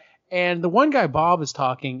that? And the one guy, Bob, is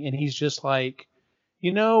talking, and he's just like,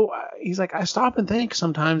 he's like, I stop and think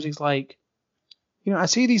sometimes. He's like, I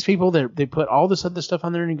see these people that they put all this other stuff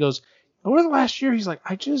on there, and he goes, over the last year, he's like,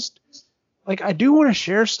 I do want to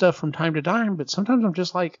share stuff from time to time, but sometimes I'm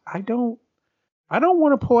just like, I don't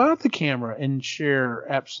want to pull out the camera and share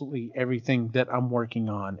absolutely everything that I'm working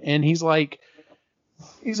on. And he's like,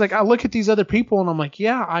 I look at these other people and I'm like,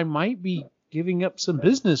 yeah, I might be giving up some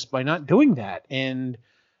business by not doing that. And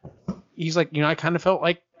he's like, I kind of felt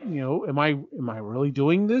like, am I really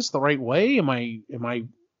doing this the right way? Am I,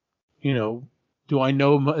 do I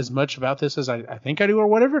know as much about this as I think I do or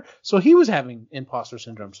whatever? So he was having imposter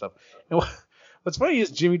syndrome stuff. And what's funny is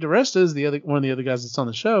Jimmy DeResta is one of the other guys that's on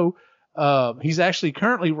the show. He's actually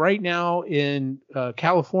currently right now in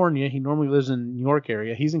California. He normally lives in New York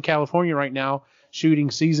area. He's in California right now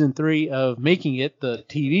shooting season 3 of Making It, the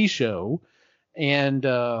TV show. And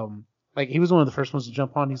like, he was one of the first ones to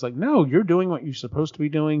jump on. He's like, no, you're doing what you're supposed to be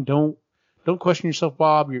doing. Don't question yourself,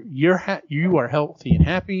 Bob. You are healthy and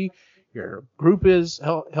happy. Your group is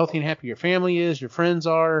healthy and happy. Your family is. Your friends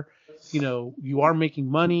are. You are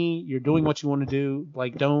making money. You're doing what you want to do.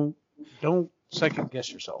 Like, don't second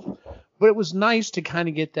guess yourself. But it was nice to kind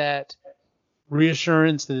of get that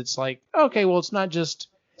reassurance that it's like, okay, well, it's not just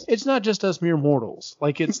us mere mortals.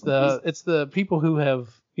 Like, it's the people who have,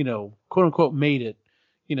 quote unquote made it,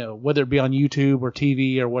 whether it be on YouTube or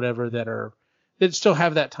TV or whatever, that that still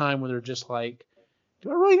have that time where they're just like, do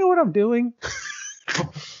I really know what I'm doing?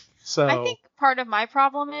 So I think part of my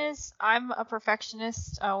problem is I'm a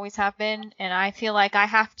perfectionist. I always have been, and I feel like I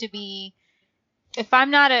have to be. If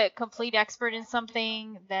I'm not a complete expert in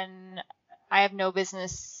something, then I have no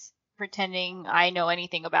business pretending I know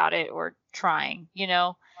anything about it or trying, you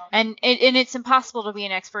know. And it's impossible to be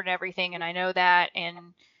an expert in everything, and I know that. And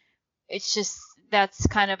it's just that's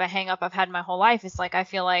kind of a hang up I've had my whole life. It's like I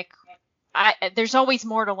feel like there's always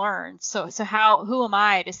more to learn. So who am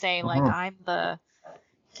I to say like I'm the,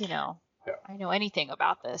 you know, I know anything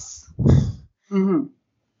about this. Mm-hmm.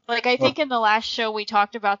 Like, I think in the last show we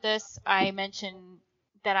talked about this, I mentioned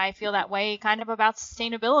that I feel that way kind of about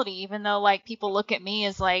sustainability, even though, like, people look at me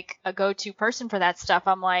as, like, a go-to person for that stuff.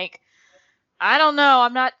 I'm like, I don't know.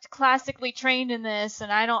 I'm not classically trained in this,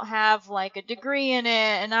 and I don't have, like, a degree in it,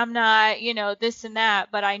 and I'm not, you know, this and that,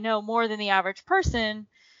 but I know more than the average person,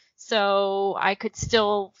 so I could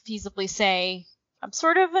still feasibly say I'm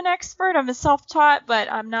sort of an expert. I'm a self-taught,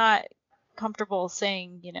 but I'm not comfortable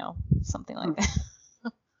saying, you know, something like that.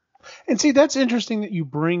 And see, that's interesting that you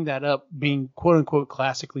bring that up, being quote unquote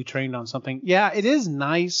classically trained on something. Yeah, it is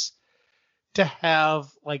nice to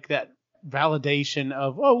have like that validation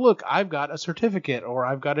of, oh, look, I've got a certificate or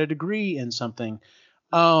I've got a degree in something.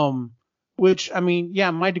 Which, I mean,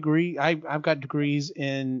 yeah, my degree, I've got degrees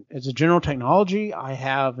as a general technology. I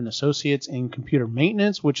have an associate's in computer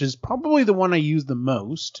maintenance, which is probably the one I use the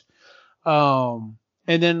most. And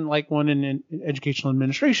then like one in educational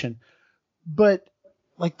administration. But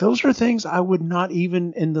like, those are things I would not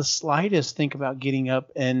even in the slightest think about getting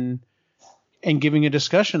up and giving a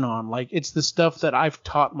discussion on. Like, it's the stuff that I've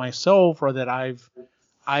taught myself or that I've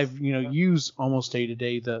you know, used almost day to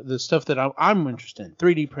day, the stuff that I'm interested in,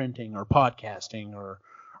 3D printing or podcasting or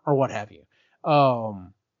what have you.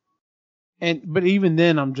 But even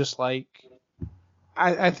then I'm just like,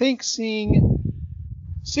 I think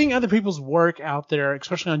seeing other people's work out there,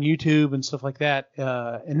 especially on YouTube and stuff like that,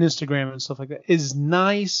 and Instagram and stuff like that, is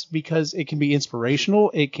nice because it can be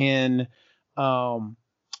inspirational. It can kind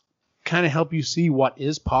of help you see what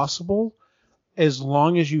is possible as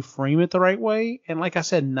long as you frame it the right way. And like I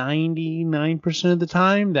said, 99% of the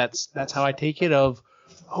time, that's how I take it of,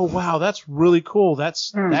 oh, wow, that's really cool. That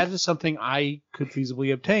is something I could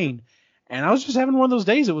feasibly obtain. And I was just having one of those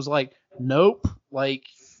days. It was like, nope, like,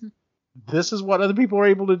 this is what other people are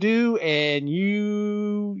able to do, and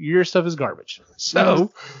your stuff is garbage.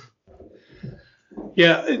 So,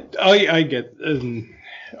 yeah, I get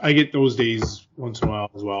those days once in a while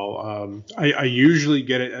as well. I usually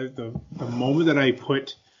get it at the moment that I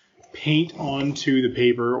put paint onto the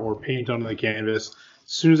paper or paint onto the canvas.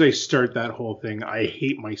 As soon as I start that whole thing, I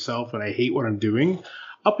hate myself and I hate what I'm doing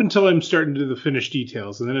up until I'm starting to do the finished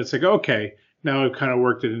details. And then it's like, okay, now I've kind of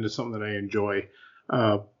worked it into something that I enjoy.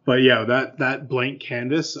 But yeah, that blank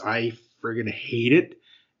canvas, I friggin' hate it.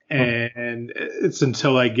 And it's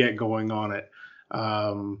until I get going on it.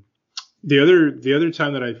 The other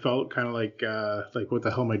time that I felt kind of like what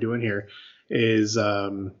the hell am I doing here is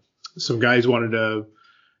some guys wanted to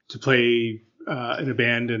play in a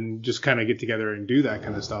band and just kind of get together and do that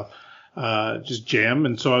kind of stuff, just jam.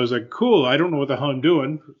 And so I was like, cool, I don't know what the hell I'm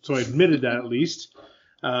doing. So I admitted that at least.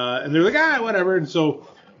 And they're like, whatever. And so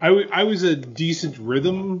I was a decent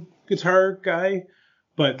rhythm guitar guy,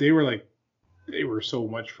 but they were so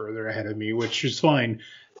much further ahead of me, which is fine.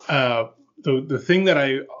 The thing that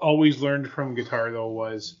I always learned from guitar, though,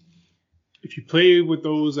 was if you play with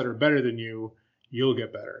those that are better than you, you'll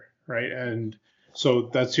get better, right? And so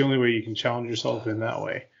that's the only way you can challenge yourself in that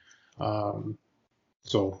way.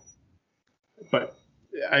 But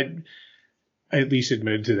I at least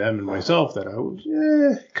admitted to them and myself that I was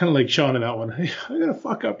kind of like Sean in that one. I gotta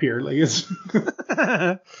fuck up here. Like it's.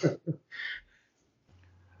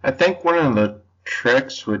 I think one of the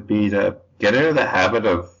tricks would be to get into the habit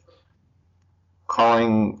of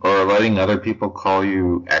calling or letting other people call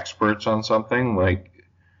you experts on something. Like,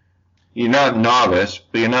 you're not a novice,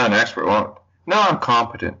 but you're not an expert. Well, no, I'm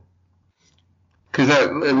competent. Because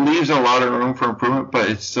it leaves a lot of room for improvement, but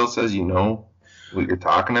it still says you know what you're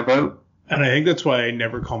talking about. And I think that's why I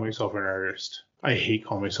never call myself an artist. I hate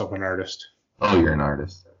calling myself an artist. Oh, you're an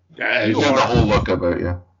artist. You have the whole look about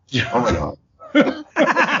you. Oh my god.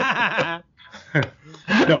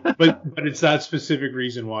 No, but it's that specific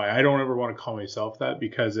reason why I don't ever want to call myself that,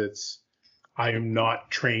 because I am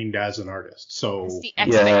not trained as an artist. So it's the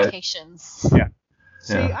expectations. Yeah.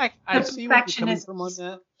 See, I see where you're coming from on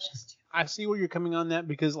that. I see where you're coming on that,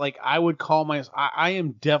 because like I would call I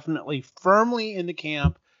am definitely firmly in the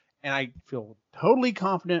camp, and I feel totally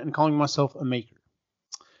confident in calling myself a maker.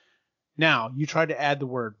 Now, you try to add the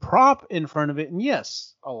word prop in front of it, and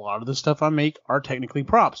yes, a lot of the stuff I make are technically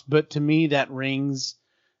props, but to me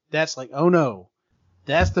that's like, oh no,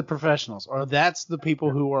 that's the professionals, or that's the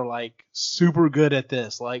people who are like super good at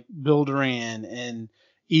this, like Bill Duran and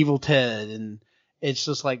Evil Ted, and it's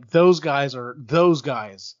just like those guys are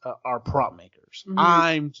prop makers. Mhm.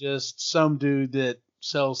 I'm just some dude that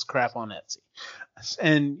sells crap on Etsy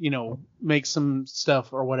and, makes some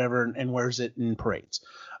stuff or whatever and wears it in parades.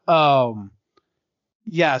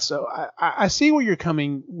 Yeah, so I see where you're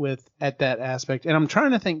coming with at that aspect, and I'm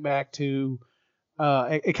trying to think back to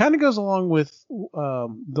it kind of goes along with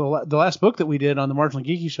the last book that we did on the Marginally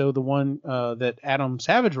Geeky show, the one that Adam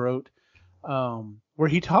Savage wrote, where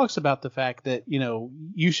he talks about the fact that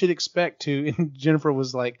you should expect to, and Jennifer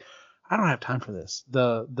was like, I don't have time for this.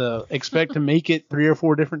 The expect to make it 3 or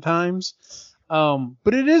 4 different times.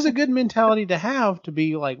 But it is a good mentality to have, to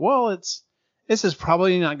be like, well, this is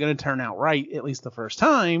probably not going to turn out right, at least the first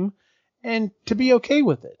time, and to be okay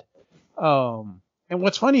with it. And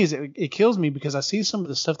what's funny is it kills me because I see some of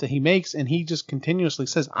the stuff that he makes, and he just continuously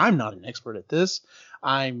says, I'm not an expert at this.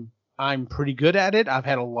 I'm pretty good at it. I've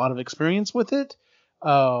had a lot of experience with it.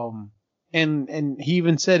 And he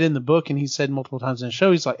even said in the book, and he said multiple times in the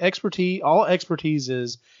show, he's like, all expertise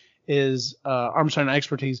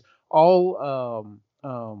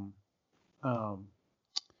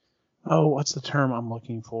what's the term I'm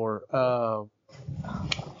looking for?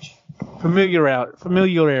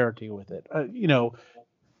 Familiarity with it.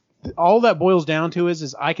 All that boils down to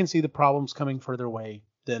is I can see the problems coming further away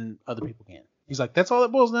than other people can. He's like, that's all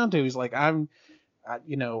it boils down to. He's like, I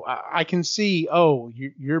can see,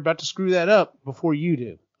 you're about to screw that up before you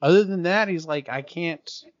do. Other than that, he's like, I can't,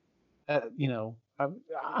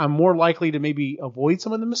 I'm more likely to maybe avoid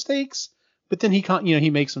some of the mistakes, but then he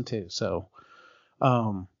makes them too. So,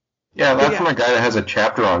 yeah, that's from a guy that has a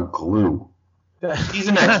chapter on glue. He's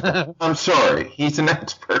an expert. I'm sorry. He's an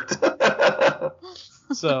expert.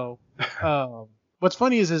 So, what's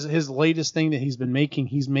funny is his latest thing that he's making,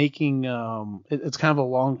 it's kind of a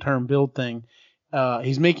long-term build thing.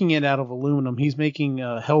 He's making it out of aluminum. He's making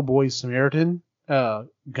Hellboy's Samaritan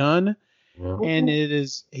gun. Yeah. And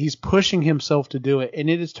he's pushing himself to do it, and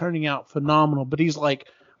it is turning out phenomenal. But he's like,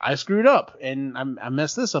 I screwed up, and I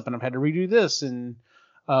messed this up, and I've had to redo this. And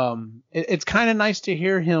it's kind of nice to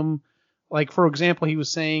hear him. Like, for example, he was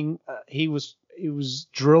saying he was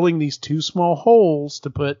drilling these 2 small holes to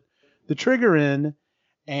put the trigger in,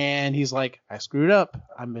 and he's like, I screwed up.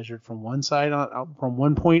 I measured from one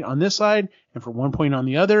point on this side and from one point on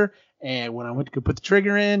the other, and when I went to go put the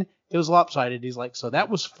trigger in, it was lopsided. He's like, so that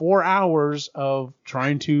was 4 hours of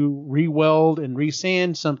trying to re-weld and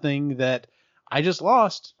re-sand something that I just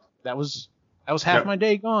lost. That was half my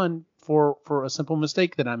day gone for a simple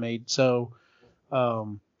mistake that I made. So,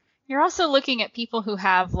 you're also looking at people who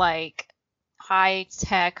have like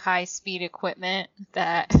high-tech, high-speed equipment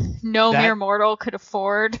that mere mortal could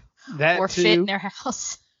afford or fit in their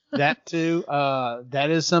house. That too. That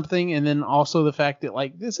is something. And then also the fact that,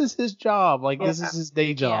 like, this is his job. Like, this is his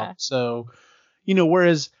day job. Yeah. So,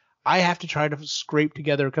 whereas I have to try to scrape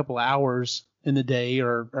together a couple hours in the day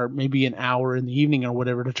or maybe an hour in the evening or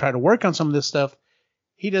whatever to try to work on some of this stuff,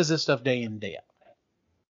 he does this stuff day in, day out.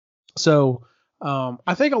 So,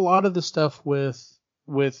 I think a lot of the stuff with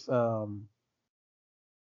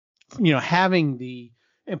having the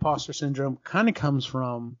imposter syndrome kind of comes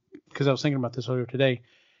from, because I was thinking about this earlier today,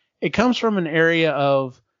 it comes from an area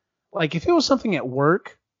of, like, if it was something at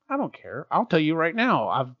work, I don't care. I'll tell you right now,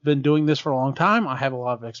 I've been doing this for a long time. I have a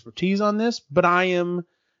lot of expertise on this, but I am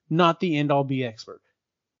not the end-all be expert.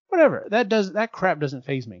 Whatever. That crap doesn't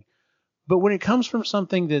faze me. But when it comes from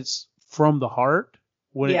something that's from the heart,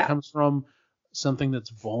 when it comes from something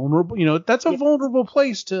that's vulnerable, that's a vulnerable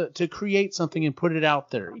place to create something and put it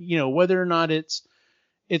out there, whether or not it's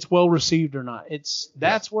well received or not.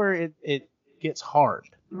 That's where it gets hard.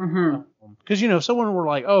 Mm-hmm. Because, if someone were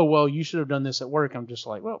like, oh, well, you should have done this at work, I'm just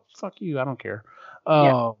like, well, fuck you, I don't care.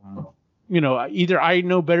 Either I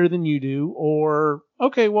know better than you do, or,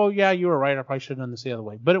 okay, well, yeah, you were right, I probably should have done this the other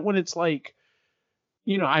way. But when it's like,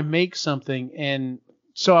 I make something, and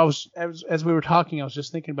so I was, as we were talking, I was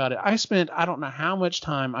just thinking about it. I spent, I don't know how much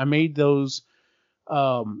time, I made those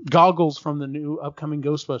goggles from the new upcoming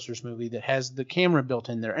Ghostbusters movie that has the camera built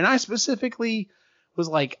in there. And I specifically was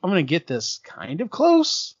like, I'm going to get this kind of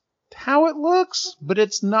close to how it looks, but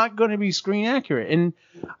it's not going to be screen accurate. And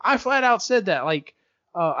I flat out said that, like,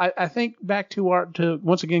 I think back to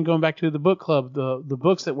once again, going back to the book club, the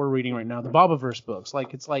books that we're reading right now, the Bobaverse books,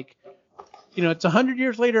 like, it's like, it's 100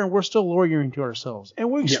 years later and we're still lawyering to ourselves, and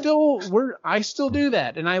I still do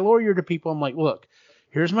that. And I lawyer to people. I'm like, look,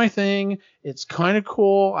 here's my thing. It's kind of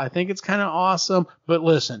cool. I think it's kind of awesome. But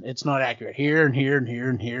listen, it's not accurate here and here and here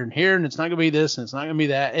and here and here. And it's not going to be this and it's not going to be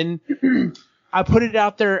that. And I put it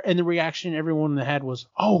out there, and the reaction everyone had was,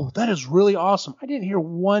 oh, that is really awesome. I didn't hear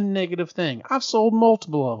one negative thing. I've sold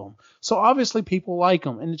multiple of them. So obviously people like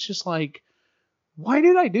them. And it's just like, why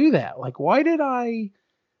did I do that? Like, why did I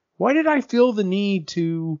feel the need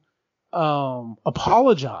to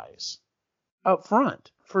apologize up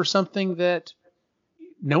front for something that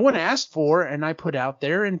no one asked for and I put out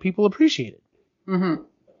there and people appreciated? Mm-hmm.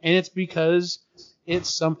 And it's because it's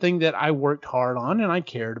something that I worked hard on and I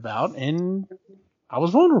cared about and I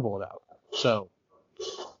was vulnerable about. So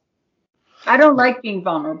I don't like being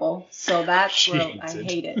vulnerable, so that's where I hates it.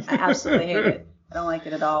 hate it. I absolutely hate it. I don't like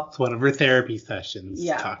it at all. It's one of her therapy sessions.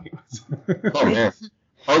 Yeah. Talking. Oh man,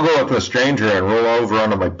 I'll go up to a stranger and roll over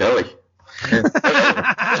onto my belly.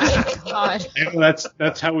 God. And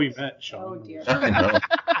that's how we met, Sean. Oh dear. I know.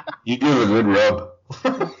 You do a good rub.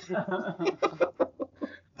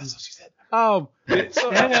 that's what she said.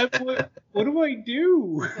 Dad, what do I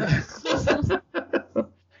do?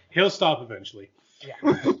 He'll stop eventually. Yeah.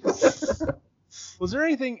 Is there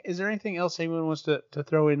anything else anyone wants to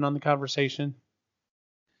throw in on the conversation?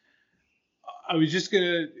 I was just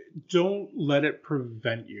don't let it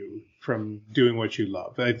prevent you from doing what you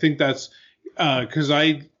love. I think that's because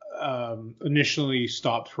I initially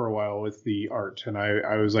stopped for a while with the art, and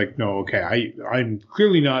I was like, no, okay, I'm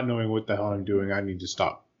clearly not knowing what the hell I'm doing. I need to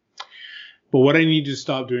stop. But what I need to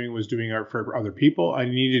stop doing was doing art for other people. I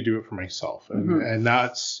need to do it for myself, and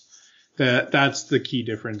that's the key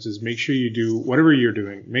difference. Is make sure you do whatever you're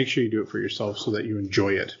doing. Make sure you do it for yourself so that you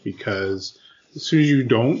enjoy it. Because as soon as you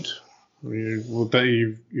don't,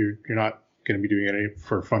 you're not going to be doing it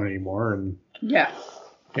for fun anymore. And Yeah.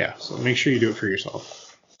 so make sure you do it for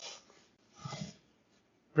yourself.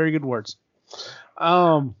 Very good words.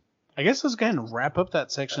 I guess let's go ahead and wrap up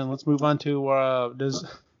that section. Let's move on to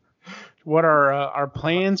what our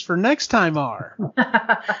plans for next time are.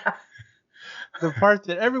 The part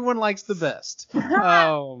that everyone likes the best.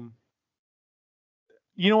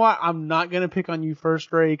 You know what? I'm not going to pick on you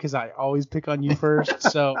first, Ray, because I always pick on you first.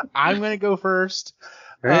 So I'm going to go first.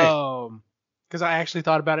 Because I actually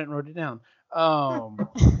thought about it and wrote it down. I'm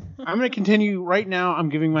going to continue. Right now, I'm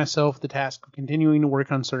giving myself the task of continuing to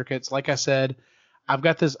work on circuits. Like I said, I've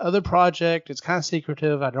got this other project. It's kind of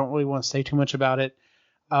secretive. I don't really want to say too much about it.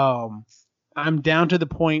 I'm down to the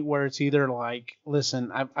point where it's either like,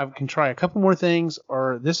 listen, I can try a couple more things,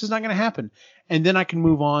 or this is not going to happen. And then I can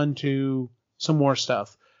move on to some more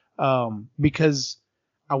stuff. Because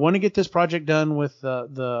I want to get this project done with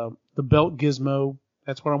the belt gizmo.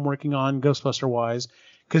 That's what I'm working on, Ghostbuster wise.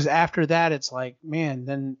 Because after that, it's like, man,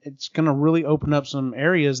 then it's going to really open up some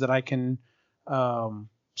areas that I can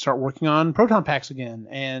start working on proton packs again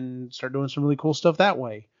and start doing some really cool stuff that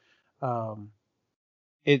way.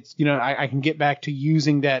 It's, I can get back to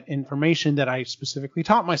using that information that I specifically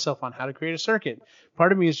taught myself on how to create a circuit.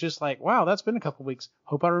 Part of me is just like, wow, that's been a couple weeks.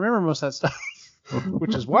 Hope I remember most of that stuff,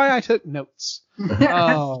 which is why I took notes.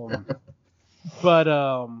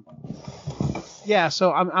 Yeah,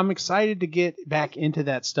 so I'm excited to get back into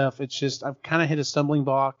that stuff. It's just I've kind of hit a stumbling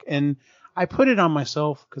block, and I put it on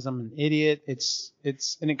myself because I'm an idiot.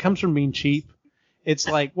 And it comes from being cheap. It's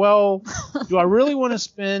like, well, do I really want to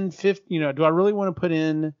spend do I really want to put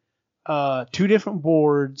in 2 different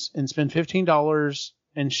boards and spend $15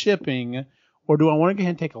 and shipping, or do I want to go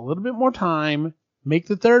ahead and take a little bit more time, make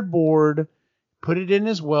the 3rd board, put it in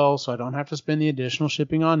as well, so I don't have to spend the additional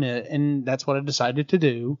shipping on it? And that's what I decided to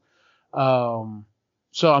do. So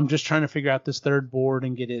I'm just trying to figure out this 3rd board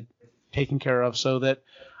and get it taken care of so that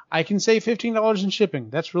I can save $15 in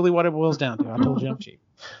shipping. That's really what it boils down to. I told you I'm cheap.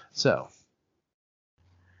 So.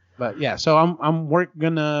 But yeah, so I'm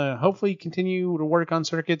gonna hopefully continue to work on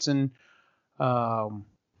circuits, and come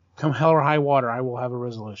hell or high water, I will have a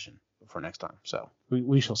resolution for next time. So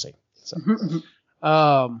we shall see. So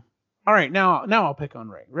all right, now I'll pick on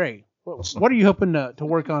Ray. Ray, what are you hoping to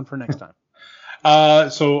work on for next time?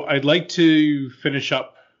 So I'd like to finish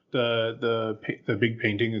up the big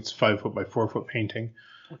painting. It's 5 foot by 4 foot painting.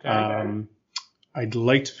 Okay. I'd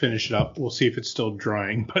like to finish it up. We'll see if it's still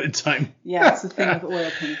drying by the time. Yeah, that's the thing with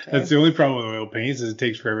oil paint. That's the only problem with oil paints is it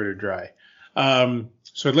takes forever to dry.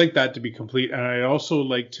 So I'd like that to be complete, and I'd also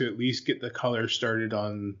like to at least get the color started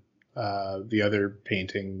on the other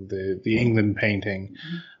painting, the England painting,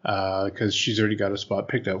 because she's already got a spot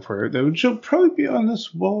picked out for it. That she'll probably be on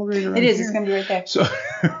this wall right around here. It is. Here. It's going to be right there. So,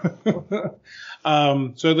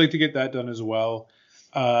 so I'd like to get that done as well.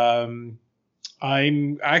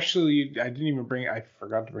 I'm actually, I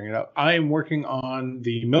forgot to bring it up. I am working on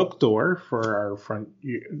the milk door for our front,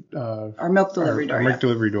 our milk delivery door. Our milk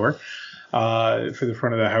delivery door for the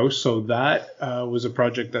front of the house. So that was a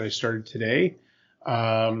project that I started today.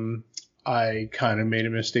 I kind of made a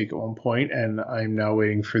mistake at one point, and I'm now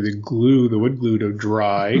waiting for the wood glue to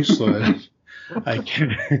dry so that I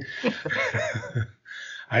can.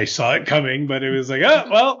 I saw it coming, but it was like,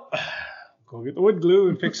 go get the wood glue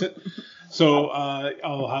and fix it. So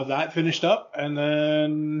I'll have that finished up, and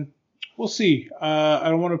then we'll see. I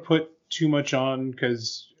don't want to put too much on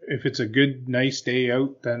because if it's a good, nice day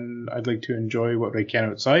out, then I'd like to enjoy what I can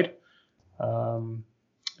outside.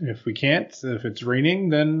 If we can't, if it's raining,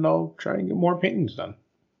 then I'll try and get more paintings done.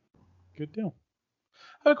 Good deal.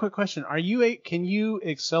 I have a quick question. Can you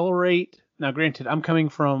accelerate? Now, granted, I'm coming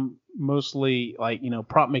from mostly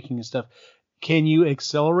prop making and stuff. Can you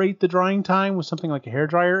accelerate the drying time with something like a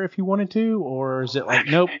hairdryer if you wanted to, or is it like,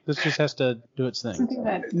 nope, this just has to do its thing?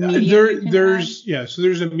 There's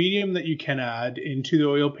a medium that you can add into the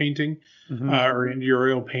oil painting or into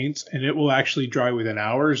your oil paints, and it will actually dry within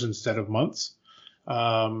hours instead of months.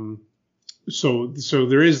 So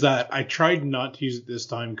there is that. I tried not to use it this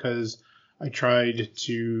time because I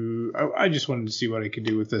just wanted to see what I could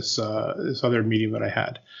do with this other medium that I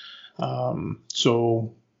had.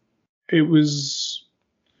 So it was,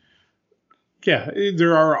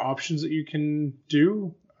 there are options that you can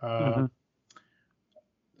do. And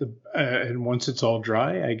once it's all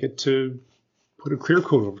dry, I get to put a clear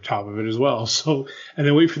coat over top of it as well. So, and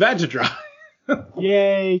then wait for that to dry.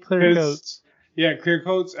 Yay, clear coats. Yeah, clear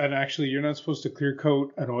coats. And actually, you're not supposed to clear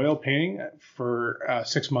coat an oil painting for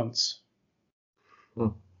 6 months.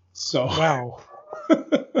 So wow.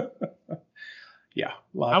 Yeah.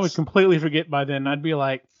 I would completely forget by then. I'd be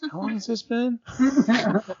like, how long has this been?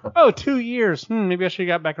 2 years. Maybe I should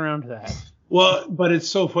have got back around to that. Well, but it's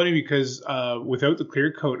so funny because without the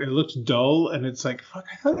clear coat, it looks dull, and it's like, fuck,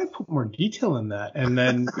 I thought I put more detail in that. And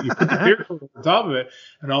then you put the clear coat on top of it,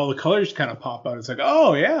 and all the colors kind of pop out. It's like,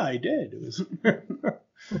 oh, yeah, I did. It was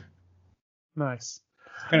nice.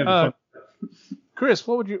 Kind of fun. Chris,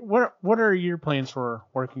 what are your plans for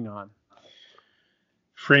working on?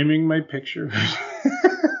 Framing my picture.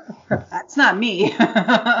 That's not me.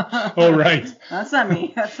 Oh, right. That's not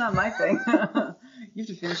me. That's not my thing. You have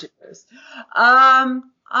to finish it first.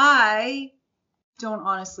 I don't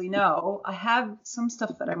honestly know. I have some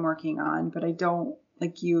stuff that I'm working on, but I don't,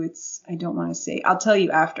 like you, I don't want to say. I'll tell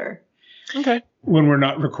you after. Okay. When we're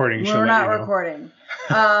not recording. When we're not recording.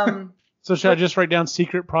 So should I just write down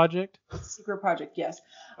secret project? Secret project, yes.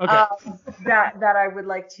 Okay. That I would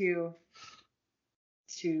like to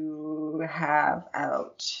have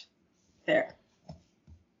out there.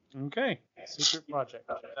 Okay. Secret project.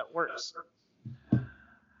 That works.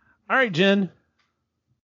 All right, Jen.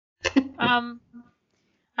 I'm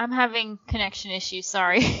having connection issues.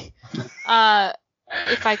 Sorry. If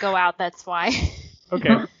I go out, that's why.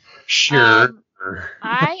 Okay. Sure.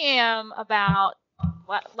 I am about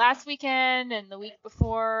last weekend and the week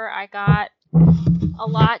before. I got a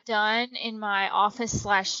lot done in my office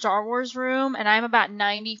 / Star Wars room, and I'm about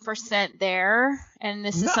 90% there. And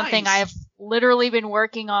this is something I've literally been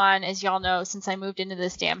working on, as y'all know, since I moved into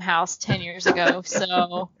this damn house 10 years ago. So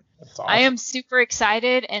awesome. I am super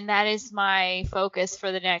excited, and that is my focus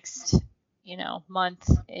for the next, month,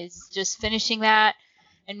 is just finishing that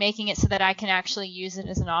and making it so that I can actually use it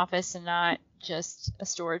as an office and not just a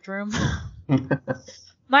storage room.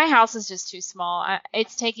 My house is just too small.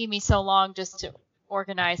 It's taking me so long just to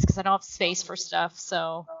organize because I don't have space for stuff.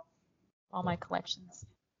 So all my collections.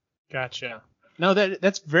 Gotcha. No,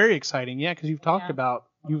 that's very exciting. Yeah, because you've talked about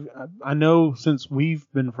I know since we've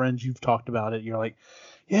been friends, you've talked about it. You're like,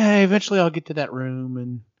 yeah, eventually I'll get to that room,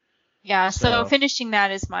 and so finishing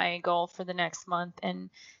that is my goal for the next month, and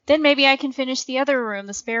then maybe I can finish the other room,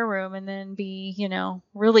 the spare room, and then be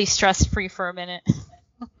really stress free for a minute.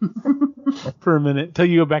 For a minute till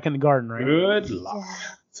you go back in the garden, right? Good luck.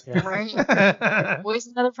 Yeah. Right. Always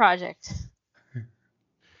another project.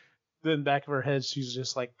 Then back of her head, she's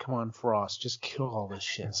just like, "Come on, Frost, just kill all this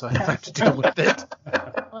shit, so I don't have to deal with it."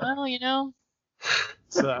 Well,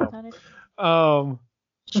 So,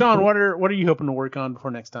 Sean, what are you hoping to work on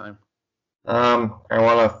before next time? I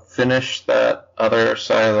want to finish that other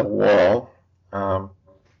side of the wall, and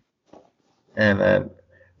then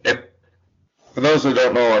for those who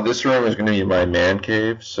don't know, this room is going to be my man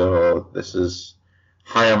cave, so this is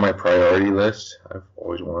high on my priority list. I've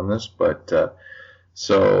always wanted this, but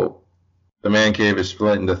so the man cave is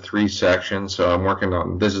split into 3 sections, so I'm working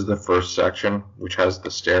on, this is the first section, which has the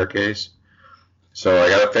staircase. So I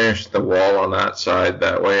got to finish the wall on that side.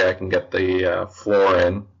 That way I can get the floor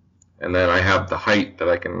in. And then I have the height that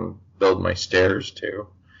I can build my stairs to.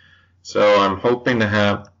 So I'm hoping to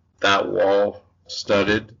have that wall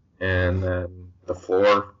studded and then the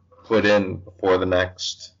floor put in before the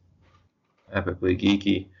next Epically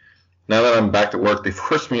Geeky. Now that I'm back to work, they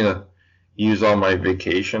forced me to use all my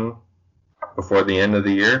vacation before the end of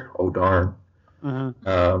the year. Oh, darn.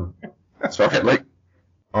 Mm-hmm. So I had like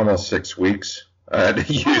almost 6 weeks I had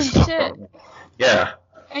to use. Holy shit. Yeah.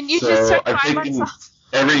 And you just took 5 months off.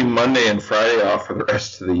 Every Monday and Friday off for the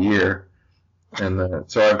rest of the year. And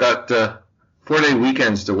so I've got 4-day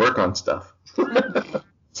weekends to work on stuff.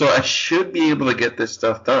 So I should be able to get this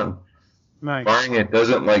stuff done. Nice. Barring it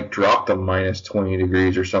doesn't like drop to minus 20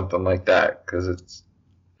 degrees or something like that, because it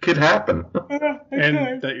could happen.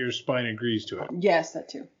 And that your spine agrees to it. Yes, that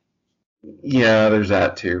too. Yeah, there's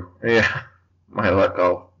that too. Yeah. My luck,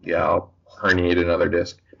 I'll herniate another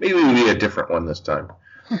disc. Maybe it'll be a different one this time.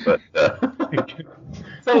 But something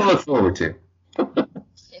to look forward to.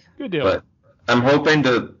 Good deal. But I'm hoping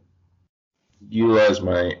to utilize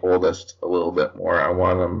my oldest a little bit more. I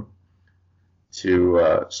want him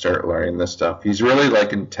to start learning this stuff. He's really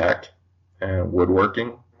liking tech and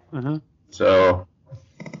woodworking. Mm-hmm. So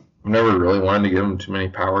I've never really wanted to give him too many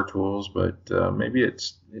power tools, but maybe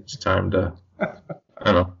it's time to, I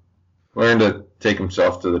don't know, learn to take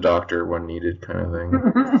himself to the doctor when needed, kind of thing.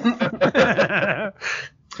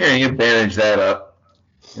 Here, you bandage that up.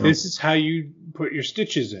 You know. This is how you put your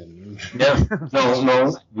stitches in. Yeah.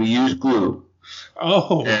 No, we use glue.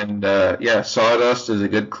 Oh. And sawdust is a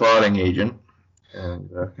good clotting agent. And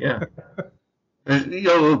yeah, there's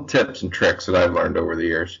little tips and tricks that I've learned over the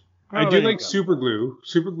years. I do like super glue.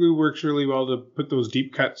 Super glue works really well to put those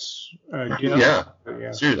deep cuts. Yeah.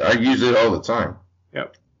 Seriously, I use it all the time.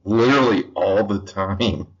 Yep. Literally all the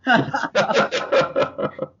time.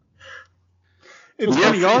 It's we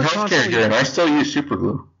funny, have free healthcare here, and I still use super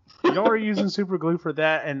glue. Y'all are using super glue for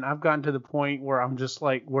that, and I've gotten to the point where I'm just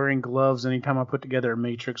like wearing gloves anytime I put together a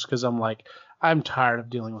matrix because I'm like, I'm tired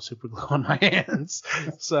of dealing with super glue on my hands.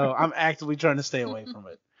 So I'm actively trying to stay away from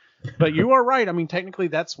it. But you are right. I mean, technically,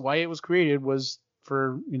 that's why it was created, was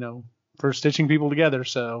for stitching people together.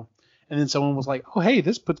 So, and then someone was like, oh, hey,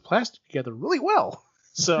 this puts plastic together really well.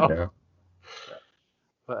 So, yeah.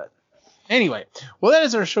 But anyway, well, that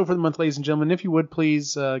is our show for the month, ladies and gentlemen. If you would,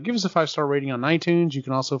 please give us a 5-star rating on iTunes. You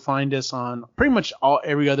can also find us on pretty much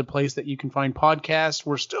every other place that you can find podcasts.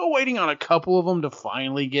 We're still waiting on a couple of them to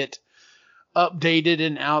finally get updated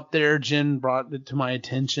and out there. Jen brought it to my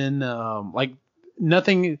attention.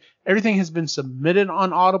 Everything has been submitted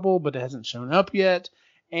on Audible, but it hasn't shown up yet.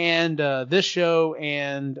 And this show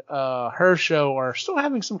and her show are still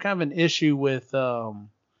having some kind of an issue with Pandora.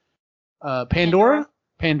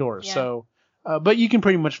 Yeah. So, but you can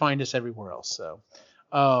pretty much find us everywhere else. So,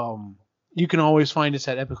 you can always find us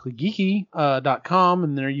at epicallygeeky.com,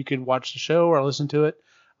 and there you can watch the show or listen to it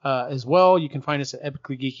as well. You can find us at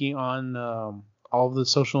Epically Geeky on all of the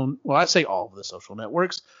social. Well, I say all of the social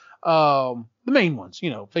networks. The main ones,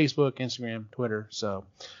 Facebook, Instagram, Twitter. So,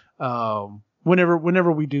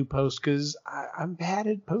 whenever we do post, because I'm bad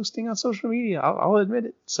at posting on social media, I'll admit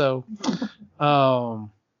it. So,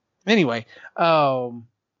 anyway,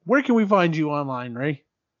 where can we find you online, Ray?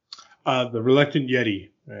 The Reluctant Yeti,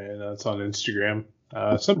 and that's on Instagram.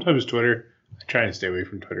 Sometimes Twitter. I try and stay away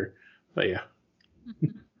from Twitter, but yeah.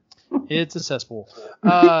 It's a cesspool.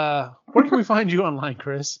 Where can we find you online,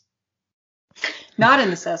 Chris? Not in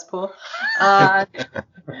the cesspool. On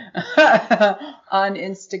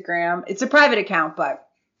Instagram. It's a private account, but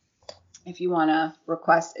if you want to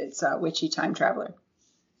request, it's Witchy Time Traveler.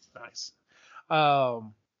 Nice.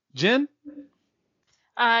 Jen?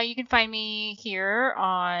 You can find me here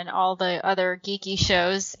on all the other geeky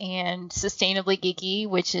shows and Sustainably Geeky,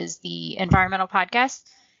 which is the environmental podcast.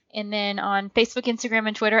 And then on Facebook, Instagram,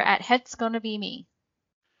 and Twitter at Head's Gonna Be Me.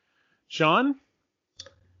 Sean?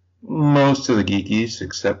 Most of the geekies,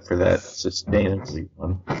 except for that Sustainably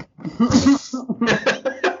one.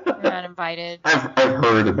 You're not invited. I've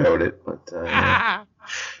heard about it, but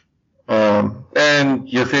and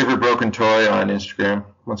your favorite broken toy on Instagram.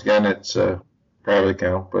 Once again, it's a private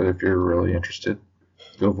account, but if you're really interested,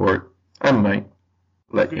 go for it. I might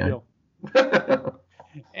let you know.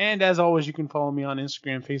 And as always, you can follow me on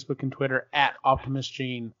Instagram, Facebook, and Twitter at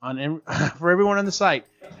OptimusGene. For everyone on the site,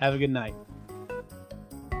 have a good night.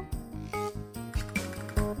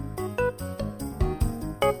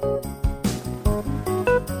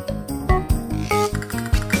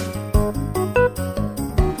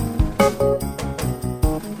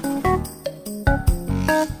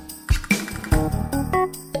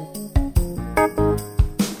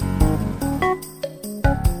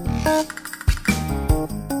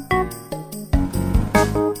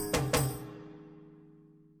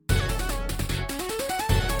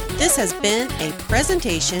 This has been a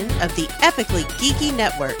presentation of the Epically Geeky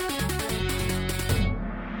Network.